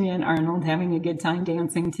 Virginia and Arnold having a good time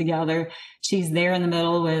dancing together. She's there in the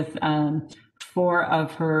middle with 4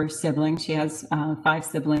 of her siblings. She has 5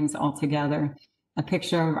 siblings altogether. a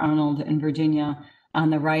picture of Arnold and Virginia on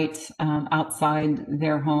the right, outside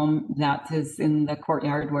their home. That is in the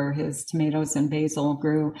courtyard where his tomatoes and basil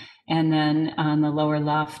grew. And then on the lower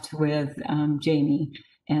left with Jamie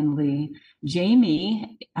and Lee.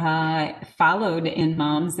 Jamie followed in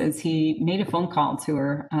Mom's as he made a phone call to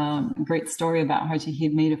her. A great story about how he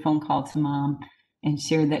had made a phone call to Mom and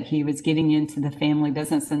shared that he was getting into the family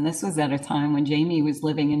business. And this was at a time when Jamie was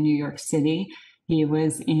living in New York City. He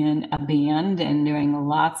was in a band and doing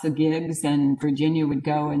lots of gigs, and Virginia would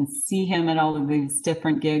go and see him at all of these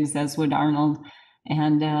different gigs, as would Arnold.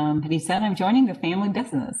 And but he said, I'm joining the family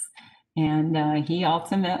business. And he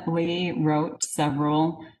ultimately wrote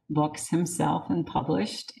several books himself and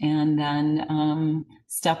published, and then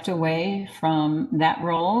stepped away from that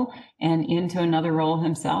role and into another role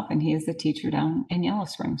himself. And he is a teacher down in Yellow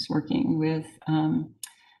Springs, working with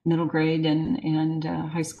middle grade and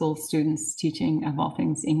high school students, teaching of all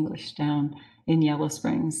things English down in Yellow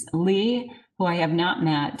Springs. Lee, who I have not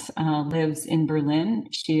met, lives in Berlin.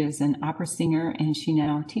 She is an opera singer, and she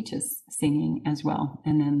now teaches singing as well.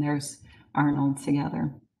 And then there's Arnold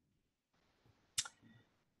together.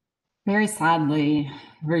 Very sadly,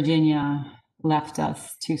 Virginia left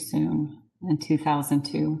us too soon in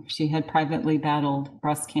 2002. She had privately battled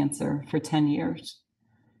breast cancer for 10 years.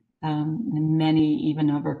 Many,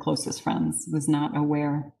 even of her closest friends, was not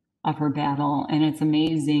aware of her battle. And it's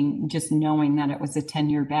amazing just knowing that it was a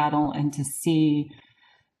 10-year battle, and to see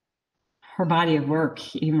her body of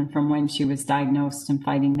work, even from when she was diagnosed and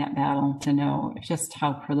fighting that battle, to know just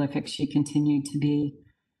how prolific she continued to be.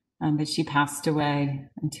 But she passed away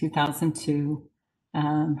in 2002.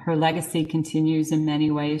 Her legacy continues in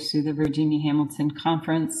many ways through the Virginia Hamilton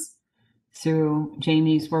Conference. Through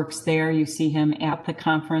Jamie's works there, you see him at the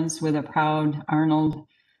conference with a proud Arnold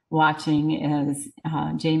watching as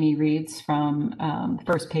Jamie reads from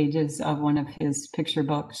first pages of one of his picture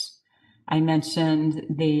books. I mentioned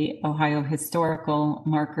the Ohio Historical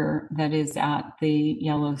Marker that is at the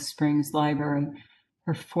Yellow Springs Library.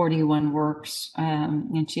 Her 41 works,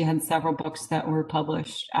 and she had several books that were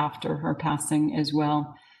published after her passing as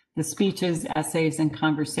well. The speeches, essays, and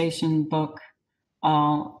conversation book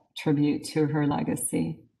all tribute to her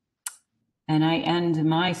legacy. And I end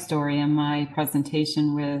my story and my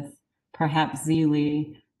presentation with perhaps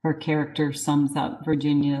Zelie. Her character sums up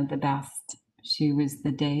Virginia the best. She was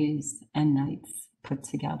the days and nights put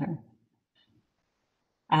together.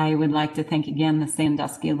 I would like to thank again the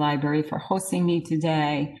Sandusky Library for hosting me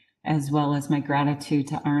today, as well as my gratitude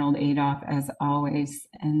to Arnold Adolph, as always,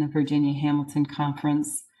 and the Virginia Hamilton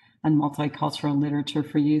Conference on Multicultural Literature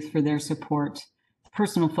for Youth for their support.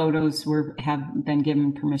 Personal photos have been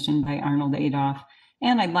given permission by Arnold Adolph.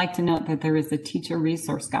 And I'd like to note that there is a teacher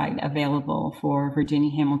resource guide available for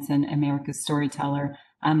Virginia Hamilton, America's Storyteller,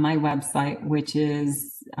 on my website, which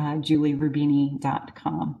is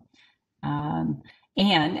julierubini.com.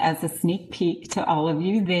 And as a sneak peek to all of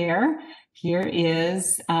you there, here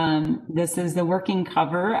is, this is the working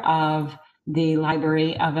cover of the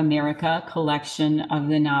Library of America collection of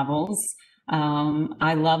the novels.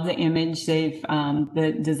 I love the image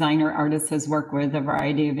the designer artist has worked with a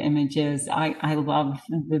variety of images. I love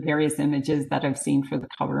the various images that I've seen for the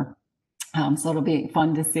cover. So it'll be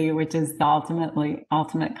fun to see which is the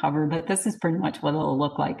ultimate cover, but this is pretty much what it'll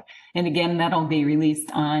look like. And again, that'll be released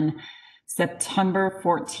on September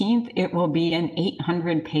 14th. It will be an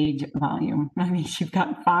 800-page volume. I mean, you've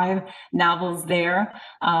got 5 novels there.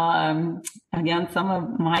 Again, some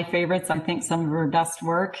of my favorites, I think some of her best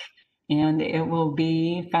work. And it will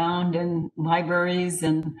be found in libraries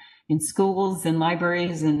and in schools and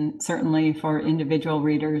libraries, and certainly for individual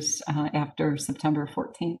readers after September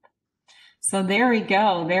 14th. So there we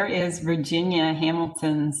go. There is Virginia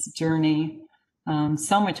Hamilton's journey.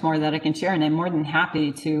 So much more that I can share, and I'm more than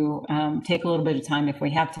happy to take a little bit of time, if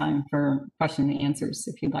we have time, for question and answers,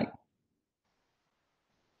 if you'd like.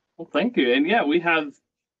 Well, thank you. And yeah, we have,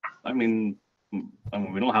 I mean,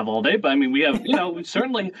 we don't have all day, but I mean, we have, we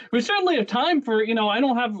certainly have time for, I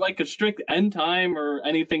don't have like a strict end time or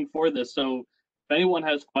anything for this. So if anyone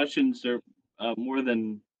has questions, they're more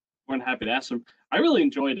than happy to ask them. I really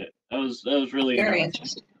enjoyed it. That was really very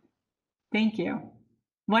interesting. Thank you.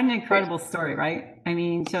 What an incredible story, right? I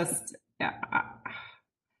mean,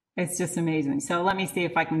 it's just amazing. So let me see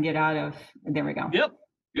if I can get out of, there we go. Yep,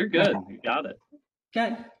 you're good. Okay. You got it.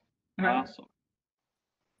 Good. Awesome.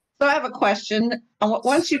 So I have a question.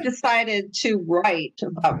 Once you decided to write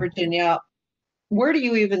about Virginia, where do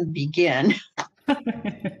you even begin?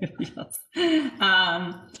 Yes.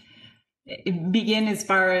 Begin as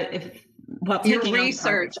far as your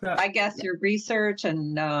research. I guess your research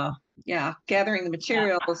and gathering the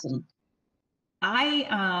materials and.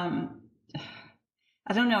 I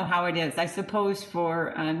don't know how it is. I suppose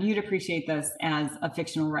for you'd appreciate this as a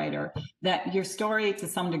fictional writer, that your story to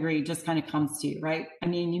some degree just kind of comes to you, right? I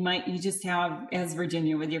mean, you just have, as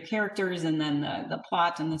Virginia, with your characters, and then the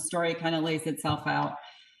plot and the story kind of lays itself out.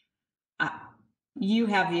 You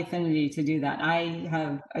have the affinity to do that.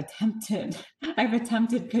 I've attempted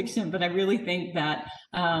fiction, but I really think that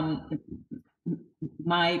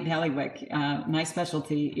my bailiwick, my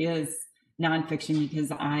specialty is nonfiction,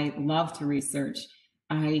 because I love to research.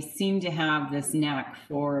 I seem to have this knack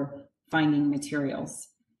for finding materials.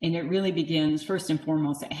 And it really begins, first and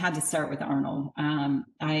foremost, I had to start with Arnold.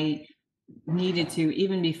 I needed to,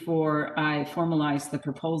 even before I formalized the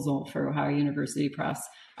proposal for Ohio University Press,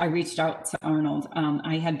 I reached out to Arnold.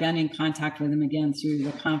 I had been in contact with him again through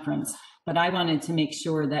the conference, but I wanted to make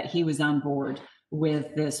sure that he was on board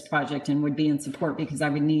with this project and would be in support, because I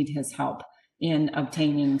would need his help in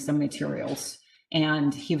obtaining some materials.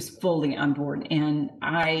 And he was fully on board. And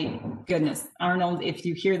goodness, Arnold, if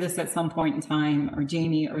you hear this at some point in time, or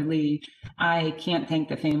Jamie or Lee, I can't thank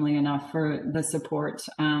the family enough for the support.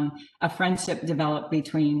 A friendship developed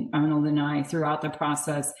between Arnold and I throughout the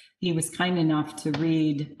process. He was kind enough to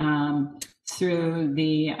read through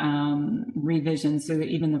the revisions, so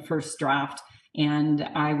even the first draft. And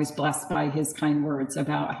I was blessed by his kind words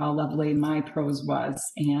about how lovely my prose was.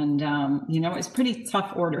 And, it's pretty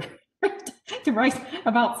tough order to write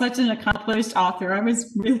about such an accomplished author. I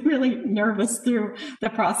was really, really nervous through the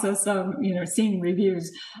process of, seeing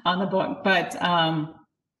reviews on the book, but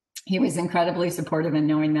he was incredibly supportive in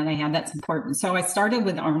knowing that I had that support. So I started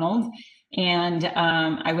with Arnold, and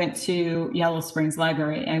I went to Yellow Springs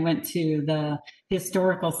Library. I went to the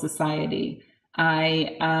Historical Society.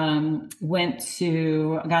 I got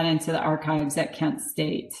into the archives at Kent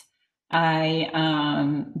State.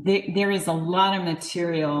 There is a lot of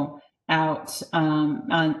material out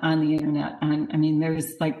on the internet.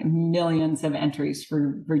 There's like millions of entries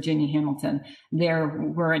for Virginia Hamilton. There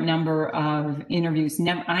were a number of interviews.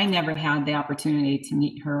 I never had the opportunity to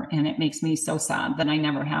meet her, and it makes me so sad that I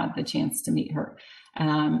never had the chance to meet her.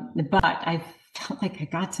 But I felt like I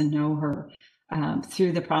got to know her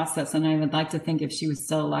through the process. And I would like to think, if she was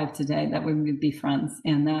still alive today, that we would be friends,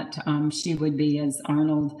 and that she would be, as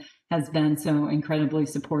Arnold has been so incredibly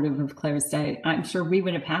supportive of Claire's Day. I'm sure we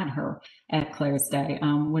would have had her at Claire's Day,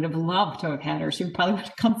 would have loved to have had her. She probably would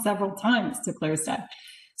have come several times to Claire's Day.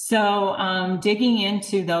 So digging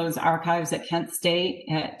into those archives at Kent State,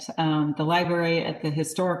 at the library, at the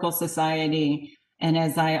Historical Society, and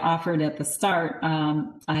as I offered at the start,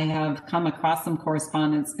 I have come across some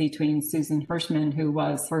correspondence between Susan Hirschman, who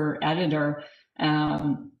was her editor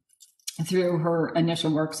through her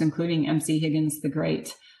initial works, including M.C. Higgins the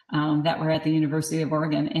Great, that were at the University of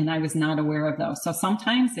Oregon, and I was not aware of those. So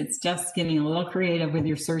sometimes it's just getting a little creative with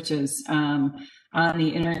your searches on the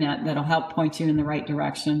internet that'll help point you in the right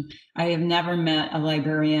direction. I have never met a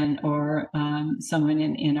librarian or someone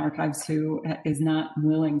in archives who is not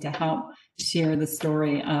willing to help share the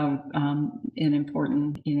story of an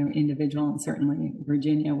important, individual, and certainly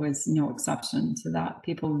Virginia was no exception to that.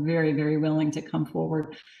 People were very, very willing to come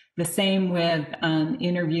forward. The same with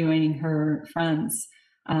interviewing her friends.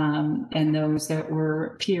 And those that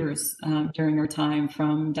were peers during her time,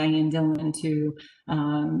 from Diane Dillon to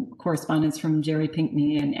correspondence from Jerry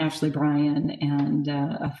Pinkney and Ashley Bryan, and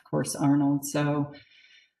of course Arnold. So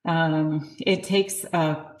it takes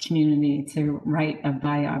a community to write a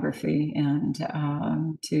biography, and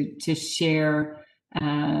to share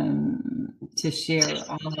all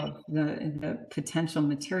of the potential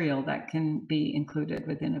material that can be included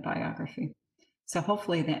within a biography. So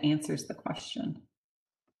hopefully that answers the question.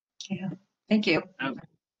 Yeah, thank you.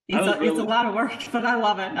 It's a lot of work, but I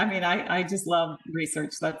love it. I just love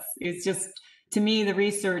research. It's just, to me, the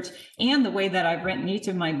research, and the way that I've written each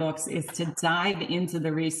of my books is to dive into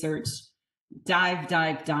the research, dive,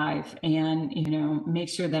 and, make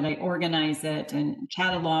sure that I organize it and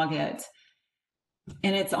catalog it.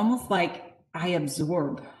 And it's almost like I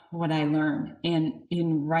absorb what I learn. And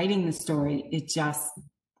in writing the story, it just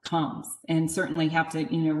comes. And certainly have to,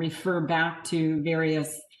 refer back to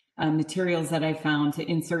various materials that I found to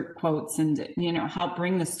insert quotes and, help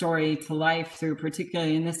bring the story to life through,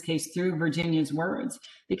 particularly in this case, through Virginia's words,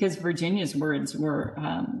 because Virginia's words were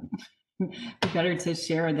better to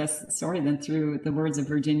share this story than through the words of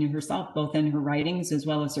Virginia herself, both in her writings as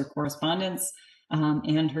well as her correspondence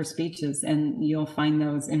and her speeches. And you'll find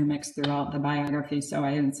those intermixed throughout the biography. So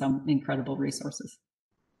I have some incredible resources.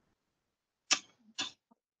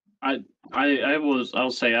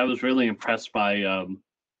 I'll say I was really impressed by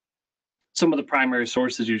some of the primary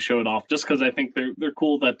sources you showed off, just because I think they're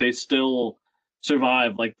cool that they still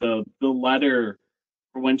survived, like the letter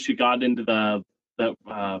for when she got into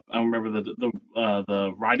I remember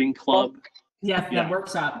the writing club. Yes, the Yeah.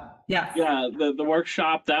 workshop. Yes. Yeah, the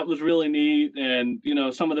workshop, that was really neat, and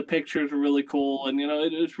some of the pictures were really cool, and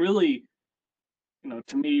it was really,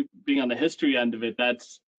 to me, being on the history end of it,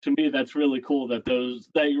 that's really cool that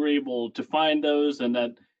you're able to find those, and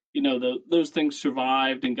that those things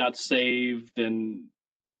survived and got saved, and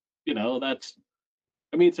that's,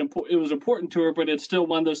 I mean, it was important to her, but it's still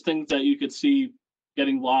one of those things that you could see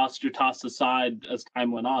getting lost or tossed aside as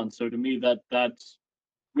time went on. So to me, that's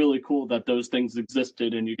really cool that those things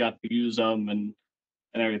existed and you got to use them and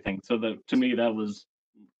everything. So that, to me, that was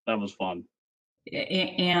fun.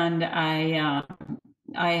 And I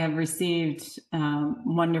have received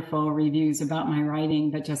wonderful reviews about my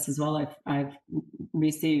writing, but just as well, I've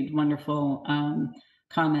received wonderful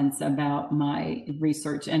comments about my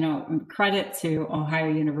research. And credit to Ohio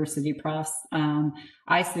University Press.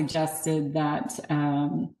 I suggested that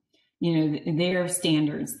their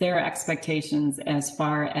standards, their expectations as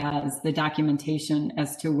far as the documentation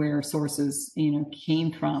as to where sources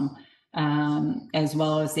came from, as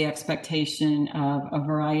well as the expectation of a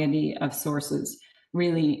variety of sources,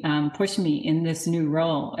 really pushed me in this new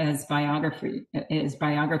role as biographer.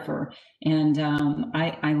 And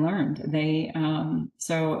I learned.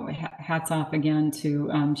 So hats off again to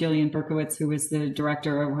Jillian Berkowitz, who was the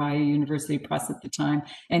director of Ohio University Press at the time,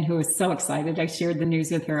 and who was so excited. I shared the news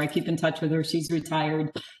with her. I keep in touch with her. She's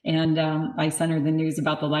retired. And I sent her the news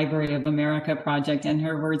about the Library of America project, and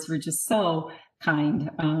her words were just so kind.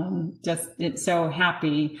 It's so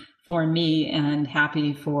happy for me and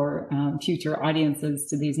happy for future audiences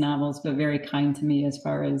to these novels, but very kind to me as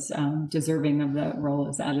far as deserving of the role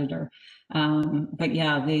as editor. But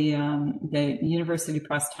yeah, the University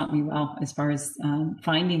Press taught me well as far as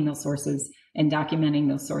finding those sources and documenting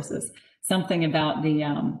those sources. Something about the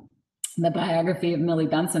biography of Millie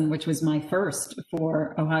Benson, which was my first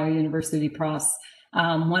for Ohio University Press.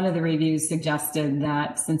 One of the reviews suggested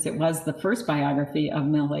that since it was the first biography of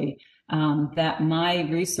Millie, that my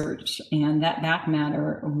research and that back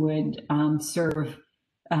matter would serve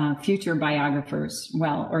future biographers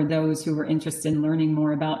well, or those who were interested in learning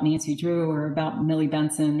more about Nancy Drew or about Millie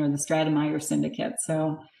Benson or the Stratemeyer Syndicate.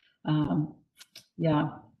 So, yeah.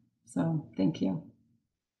 So, thank you.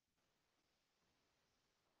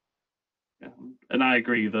 Yeah. And I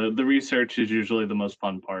agree. The research is usually the most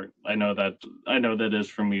fun part. I know that is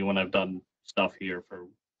for me when I've done stuff here for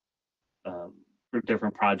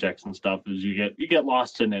different projects and stuff. Is you get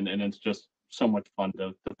lost in it, and it's just so much fun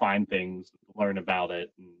to find things, learn about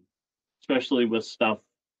it, and especially with stuff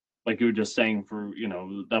like you were just saying. For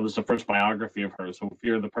that was the first biography of her. So if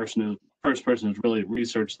you're the first person who's really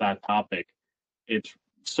researched that topic, it's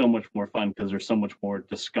so much more fun because there's so much more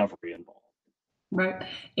discovery involved. Right.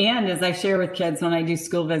 And as I share with kids when I do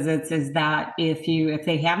school visits, is that if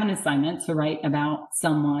they have an assignment to write about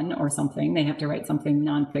someone or something, they have to write something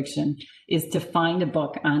nonfiction, is to find a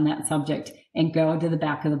book on that subject and go to the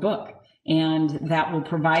back of the book. And that will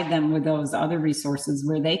provide them with those other resources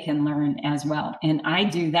where they can learn as well. And I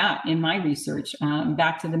do that in my research.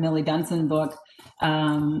 Back to the Millie Benson book,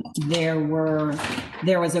 there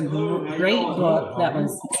was a great book that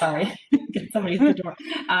was, sorry, get somebody at the door.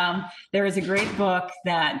 There was a great book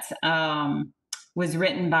that was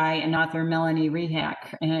written by an author, Melanie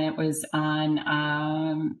Rehak, and it was on,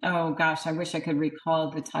 oh gosh, I wish I could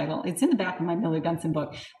recall the title. It's in the back of my Millie Benson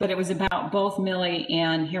book, but it was about both Millie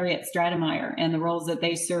and Harriet Stratemeyer and the roles that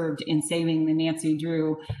they served in saving the Nancy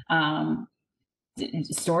Drew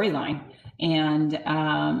storyline. And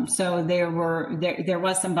so there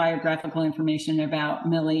was some biographical information about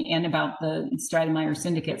Millie and about the Stratemeyer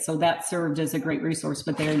Syndicate. So that served as a great resource,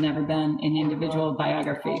 but there had never been an individual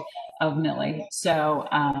biography of Millie. So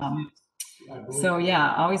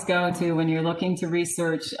yeah, always go to, when you're looking to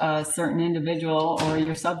research a certain individual or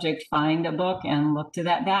your subject, find a book and look to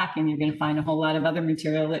that back, and you're going to find a whole lot of other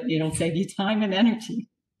material that it'll save you time and energy.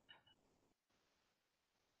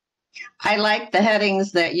 I like the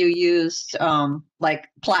headings that you used, like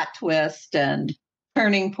plot twist and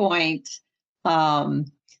turning point. So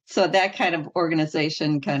that kind of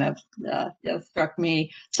organization kind of struck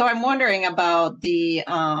me. So I'm wondering about the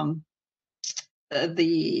one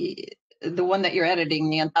that you're editing,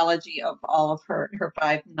 the anthology of all of her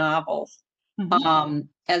 5 novels. Mm-hmm.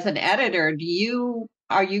 As an editor,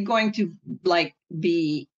 are you going to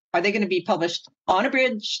are they going to be published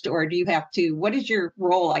unabridged, or do you have to? What is your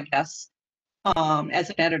role, I guess, as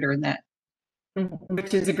an editor in that?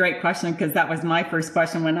 Which is a great question, because that was my first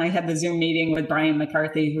question when I had the Zoom meeting with Brian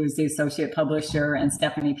McCarthy, who's the associate publisher, and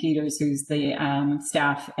Stephanie Peters, who's the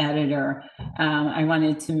staff editor. I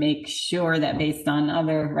wanted to make sure that, based on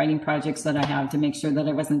other writing projects that I have, to make sure that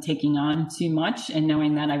I wasn't taking on too much, and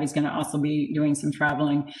knowing that I was going to also be doing some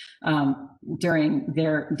traveling during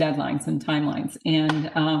their deadlines and timelines. And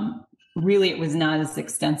really, it was not as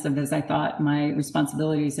extensive as I thought. My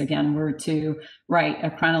responsibilities, again, were to write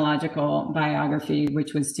a chronological biography,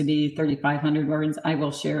 which was to be 3,500 words. I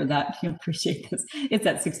will share that. You'll appreciate this. It's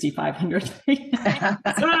at 6,500.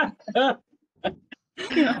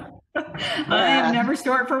 I am never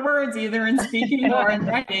short for words, either in speaking or in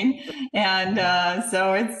writing, and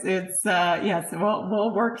so it's yes,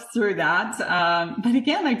 we'll work through that. But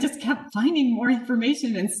again, I just kept finding more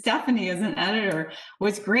information, and Stephanie, as an editor,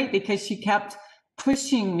 was great because she kept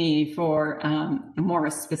pushing me for more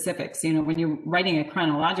specifics. You know, when you're writing a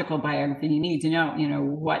chronological biography, you need to know,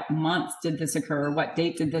 what month did this occur, what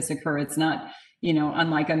date did this occur. It's not,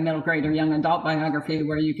 unlike a middle grade or young adult biography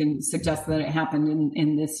where you can suggest that it happened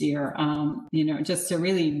in this year, just to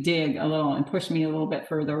really dig a little and push me a little bit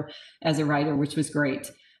further as a writer, which was great.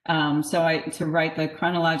 To write the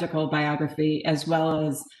chronological biography, as well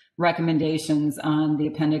as recommendations on the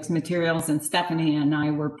appendix materials, and Stephanie and I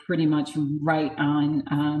were pretty much right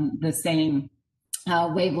on the same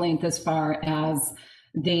wavelength as far as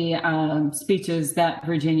the speeches that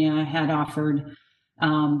Virginia had offered.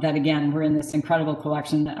 That again were in this incredible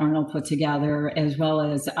collection that Arnold put together, as well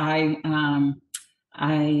as I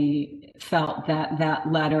felt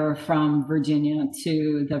that letter from Virginia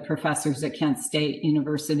to the professors at Kent State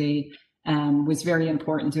University was very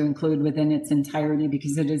important to include within its entirety,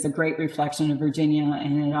 because it is a great reflection of Virginia,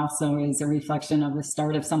 and it also is a reflection of the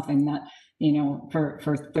start of something that,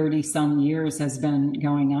 for 30 some years has been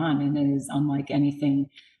going on, and it is unlike anything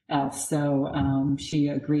else. So she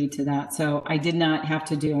agreed to that. So I did not have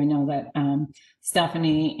to I know that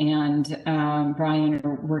Stephanie and Brian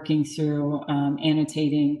are working through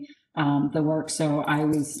annotating the work. So I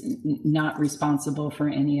was not responsible for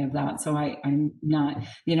any of that. So I'm not,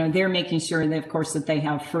 they're making sure that, of course, that they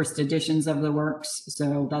have first editions of the works.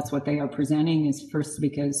 So that's what they are presenting, is first,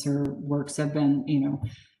 because her works have been,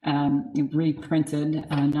 reprinted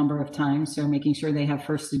a number of times. So making sure they have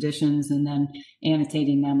first editions and then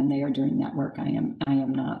annotating them, and they are doing that work. I am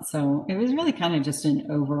not. So it was really kind of just an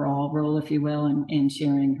overall role, if you will, in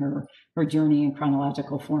sharing her journey in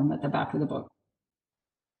chronological form at the back of the book.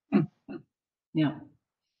 Yeah.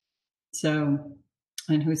 So,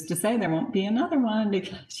 and who's to say there won't be another one,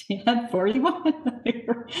 because she had 41.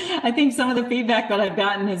 I think some of the feedback that I've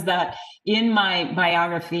gotten is that in my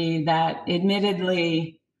biography, that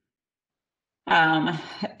admittedly,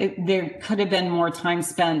 there could have been more time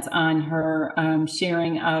spent on her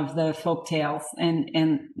sharing of the folk tales, and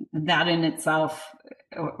that in itself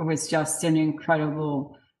was just an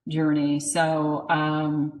incredible journey. So,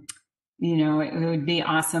 it would be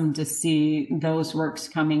awesome to see those works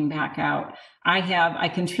coming back out. I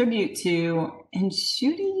contribute to, and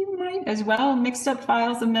Judy, you might as well, Mixed Up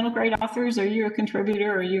Files of Middle Grade Authors. Are you a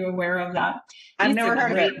contributor? Are you aware of that? I've never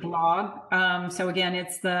heard of it. Blog. So again,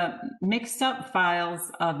 it's the Mixed Up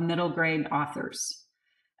Files of Middle Grade Authors.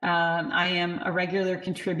 I am a regular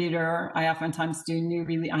contributor. I oftentimes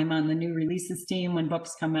I'm on the new releases team when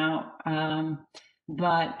books come out.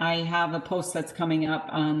 But I have a post that's coming up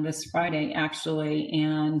on this Friday, actually,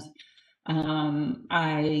 and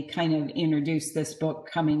I kind of introduced this book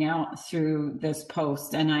coming out through this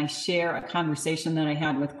post, and I share a conversation that I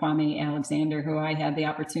had with Kwame Alexander, who I had the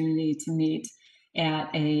opportunity to meet at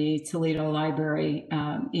a Toledo Library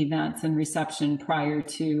event and reception prior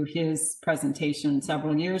to his presentation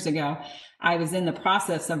several years ago. I was in the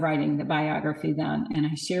process of writing the biography then, and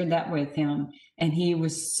I shared that with him, and he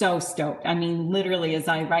was so stoked. I mean, literally, as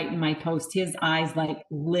I write in my post, his eyes like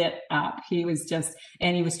lit up. He was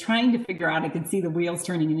trying to figure out, I could see the wheels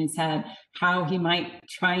turning in his head, how he might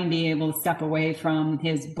try and be able to step away from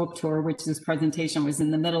his book tour, which this presentation was in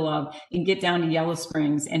the middle of, and get down to Yellow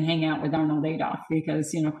Springs and hang out with Arnold Adolph,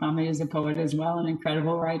 because, Kwame is a poet as well, an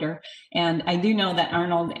incredible writer. And I do know that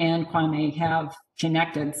Arnold and Kwame have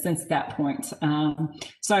connected since that point.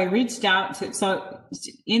 So I reached out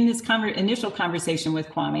in this initial conversation with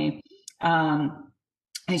Kwame,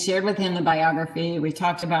 I shared with him the biography. We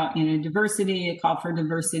talked about, diversity, a call for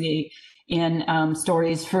diversity in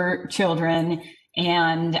stories for children.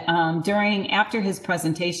 And after his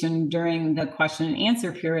presentation, during the question and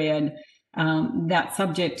answer period, that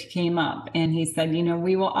subject came up, and he said,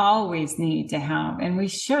 we will always need to have, and we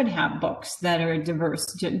should have, books that are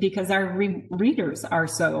diverse, because our readers are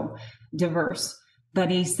so diverse. But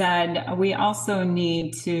he said, we also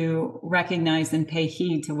need to recognize and pay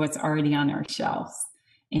heed to what's already on our shelves.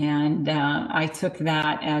 And I took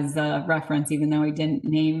that as a reference, even though he didn't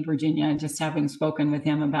name Virginia, just having spoken with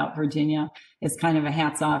him about Virginia is kind of a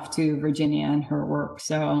hats off to Virginia and her work.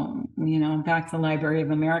 So, back to the Library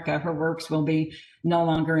of America, her works will be no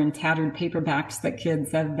longer in tattered paperbacks that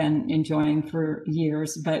kids have been enjoying for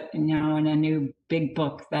years, but now in a new big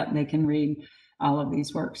book that they can read all of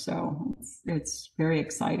these works. So it's very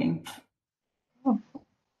exciting. Oh.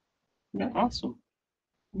 Yep. Awesome.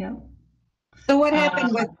 Yep. So what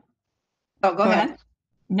happened with? Oh, go ahead.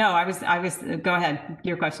 No, I was. Go ahead.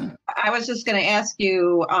 Your question. I was just going to ask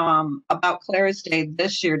you about Clara's Day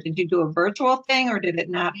this year. Did you do a virtual thing, or did it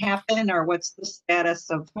not happen, or what's the status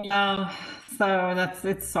of?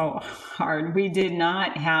 It's so hard. We did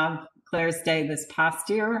not have Clara's Day this past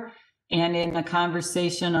year. And in the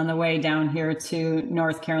conversation on the way down here to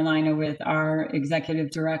North Carolina with our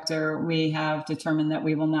executive director, we have determined that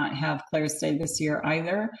we will not have Clara's Day this year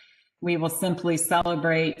either. We will simply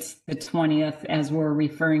celebrate the 20th, as we're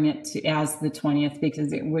referring it to as the 20th,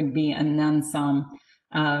 because it would be and then some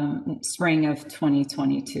spring of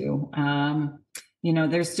 2022.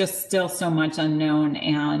 There's just still so much unknown,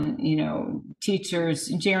 and, teachers,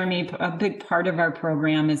 Jeremy, a big part of our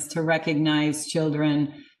program is to recognize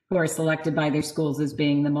children who are selected by their schools as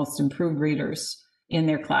being the most improved readers in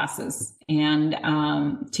their classes. And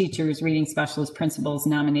teachers, reading specialists, principals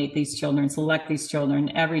nominate these children, select these children.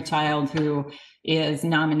 Every child who is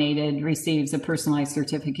nominated receives a personalized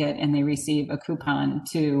certificate, and they receive a coupon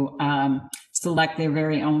to select their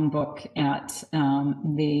very own book at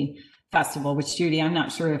the festival, which, Judy, I'm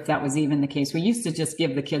not sure if that was even the case. We used to just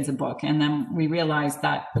give the kids a book, and then we realized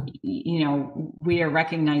that, we are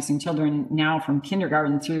recognizing children now from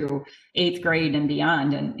kindergarten through 8th grade and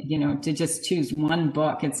beyond. And, to just choose one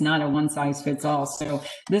book, it's not a one size fits all. So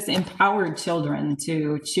this empowered children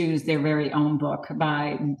to choose their very own book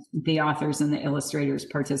by the authors and the illustrators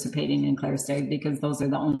participating in Clara's Day, because those are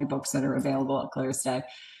the only books that are available at Clara's Day.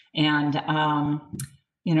 And,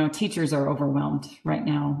 teachers are overwhelmed right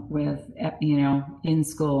now with, in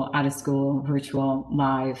school, out of school, virtual,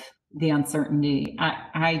 live, the uncertainty.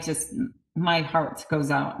 My heart goes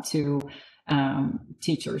out to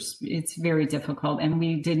teachers. It's very difficult. And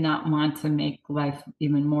we did not want to make life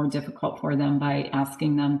even more difficult for them by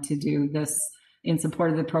asking them to do this in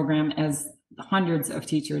support of the program, as hundreds of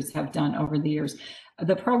teachers have done over the years.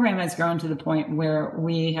 The program has grown to the point where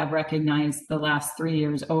we have recognized the last 3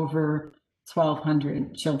 years over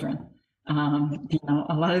 1,200 children.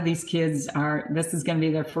 A lot of these kids this is going to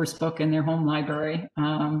be their first book in their home library.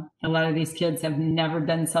 A lot of these kids have never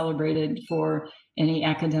been celebrated for any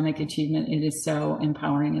academic achievement. It is so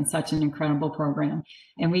empowering and such an incredible program.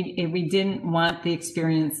 And we didn't want the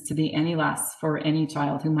experience to be any less for any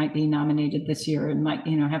child who might be nominated this year and might,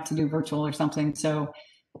 have to do virtual or something. So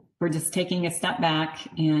we're just taking a step back,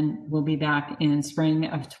 and we'll be back in spring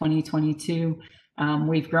of 2022.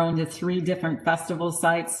 We've grown to 3 different festival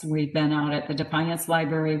sites. We've been out at the Defiance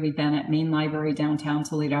Library, we've been at Main Library downtown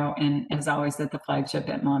Toledo, and as always at the flagship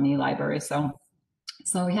at Maumee Library. So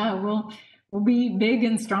yeah, we'll be big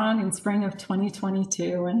and strong in spring of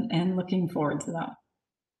 2022, and looking forward to that.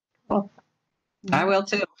 Well, I will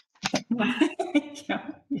too.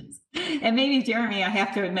 Yes. And maybe, Jeremy, I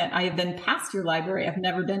have to admit, I have been past your library. I've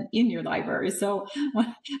never been in your library. So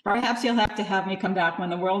perhaps you'll have to have me come back when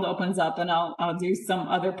the world opens up, and I'll do some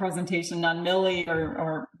other presentation on Millie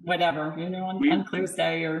or whatever, on Clara's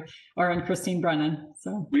Day or on Christine Brennan.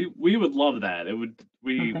 So we would love that. It would.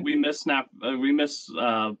 We miss not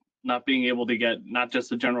being able to get not just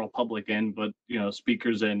the general public in, but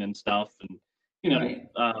speakers in and stuff. And right.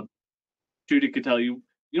 Judy could tell you.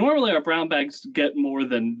 Normally our brown bags get more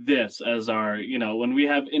than this as our, when we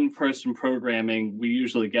have in-person programming, we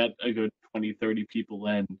usually get a good 20, 30 people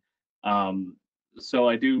in. So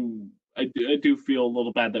I do feel a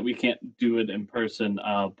little bad that we can't do it in person.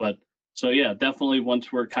 But so yeah, definitely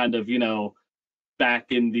once we're kind of,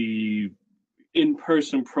 back in the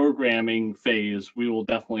in-person programming phase, we will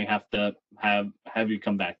definitely have to have you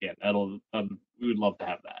come back in. We would love to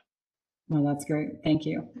have that. Well, that's great. Thank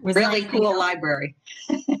you. Really cool library.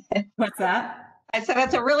 What's that? I said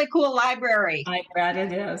it's a really cool library. I bet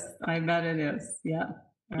it is. Yeah.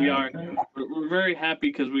 We're very happy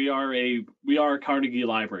because we are a Carnegie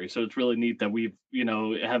library, so it's really neat that we've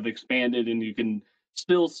have expanded, and you can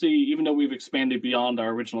still see, even though we've expanded beyond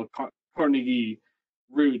our original Carnegie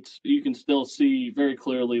roots, you can still see very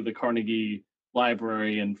clearly the Carnegie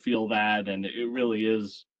library and feel that, and it really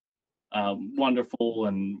is wonderful.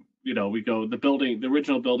 And the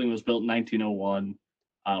original building was built in 1901.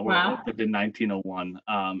 where Wow. it opened in 1901,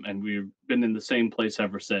 and we've been in the same place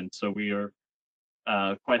ever since. So we are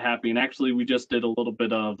quite happy. And actually, we just did a little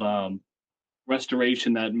bit of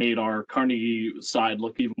restoration that made our Carnegie side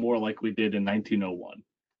look even more like we did in 1901.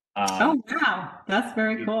 Oh, wow. That's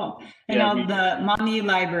very cool. I Yeah, know the Mommy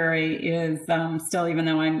Library is still, even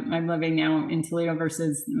though I'm living now in Toledo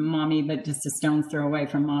versus Mommy, but just a stone's throw away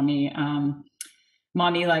from Mommy.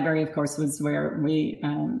 Mommy Library, of course, was where we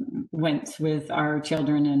went with our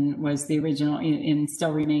children and was the original, and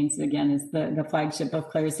still remains, again, is the flagship of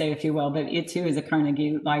Claire's Day, if you will. But it too is a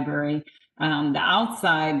Carnegie Library. The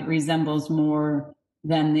outside resembles more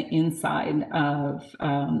than the inside of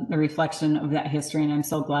the reflection of that history. And I'm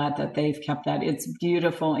so glad that they've kept that. It's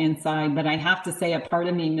beautiful inside, but I have to say a part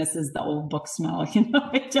of me misses the old book smell.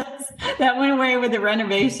 That went away with the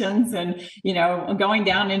renovations, and, going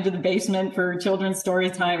down into the basement for children's story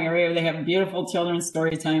time area. They have a beautiful children's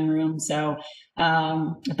story time room. So,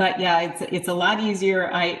 but yeah, it's a lot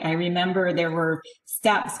easier. I remember there were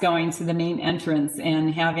steps going to the main entrance,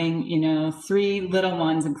 and having, 3 little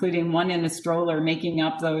ones, including one in a stroller, making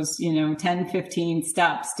up those, 10, 15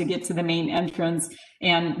 steps to get to the main entrance.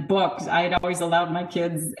 And books, I had always allowed my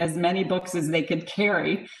kids as many books as they could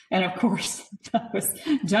carry. And of course, that was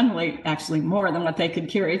generally actually more than what they could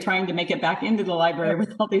carry, trying to make it back into the library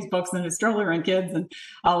with all these books in a stroller and kids and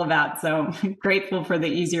all of that. So grateful for the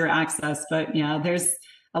easier access. But yeah, there's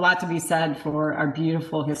a lot to be said for our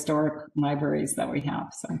beautiful historic libraries that we have.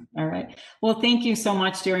 So, all right. Well, thank you so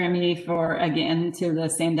much, Jeremy, again, to the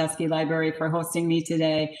Sandusky Library for hosting me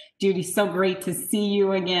today. Judy, so great to see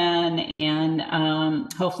you again. And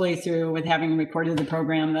hopefully with having recorded the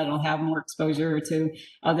program, that'll have more exposure to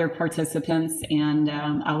other participants. And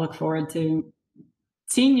I look forward to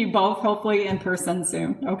seeing you both, hopefully in person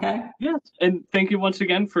soon. Okay. Yes. And thank you once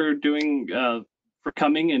again for for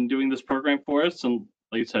coming and doing this program for us. And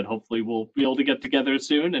like you said, hopefully we'll be able to get together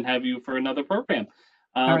soon and have you for another program.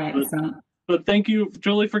 All right. But thank you,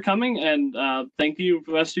 Julie, for coming, and thank you,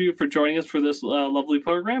 the rest of you, for joining us for this lovely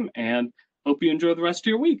program, and hope you enjoy the rest of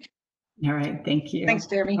your week. All right. Thank you. Thanks,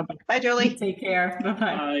 Jeremy. Bye, Julie. Take care. Bye-bye.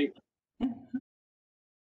 Bye.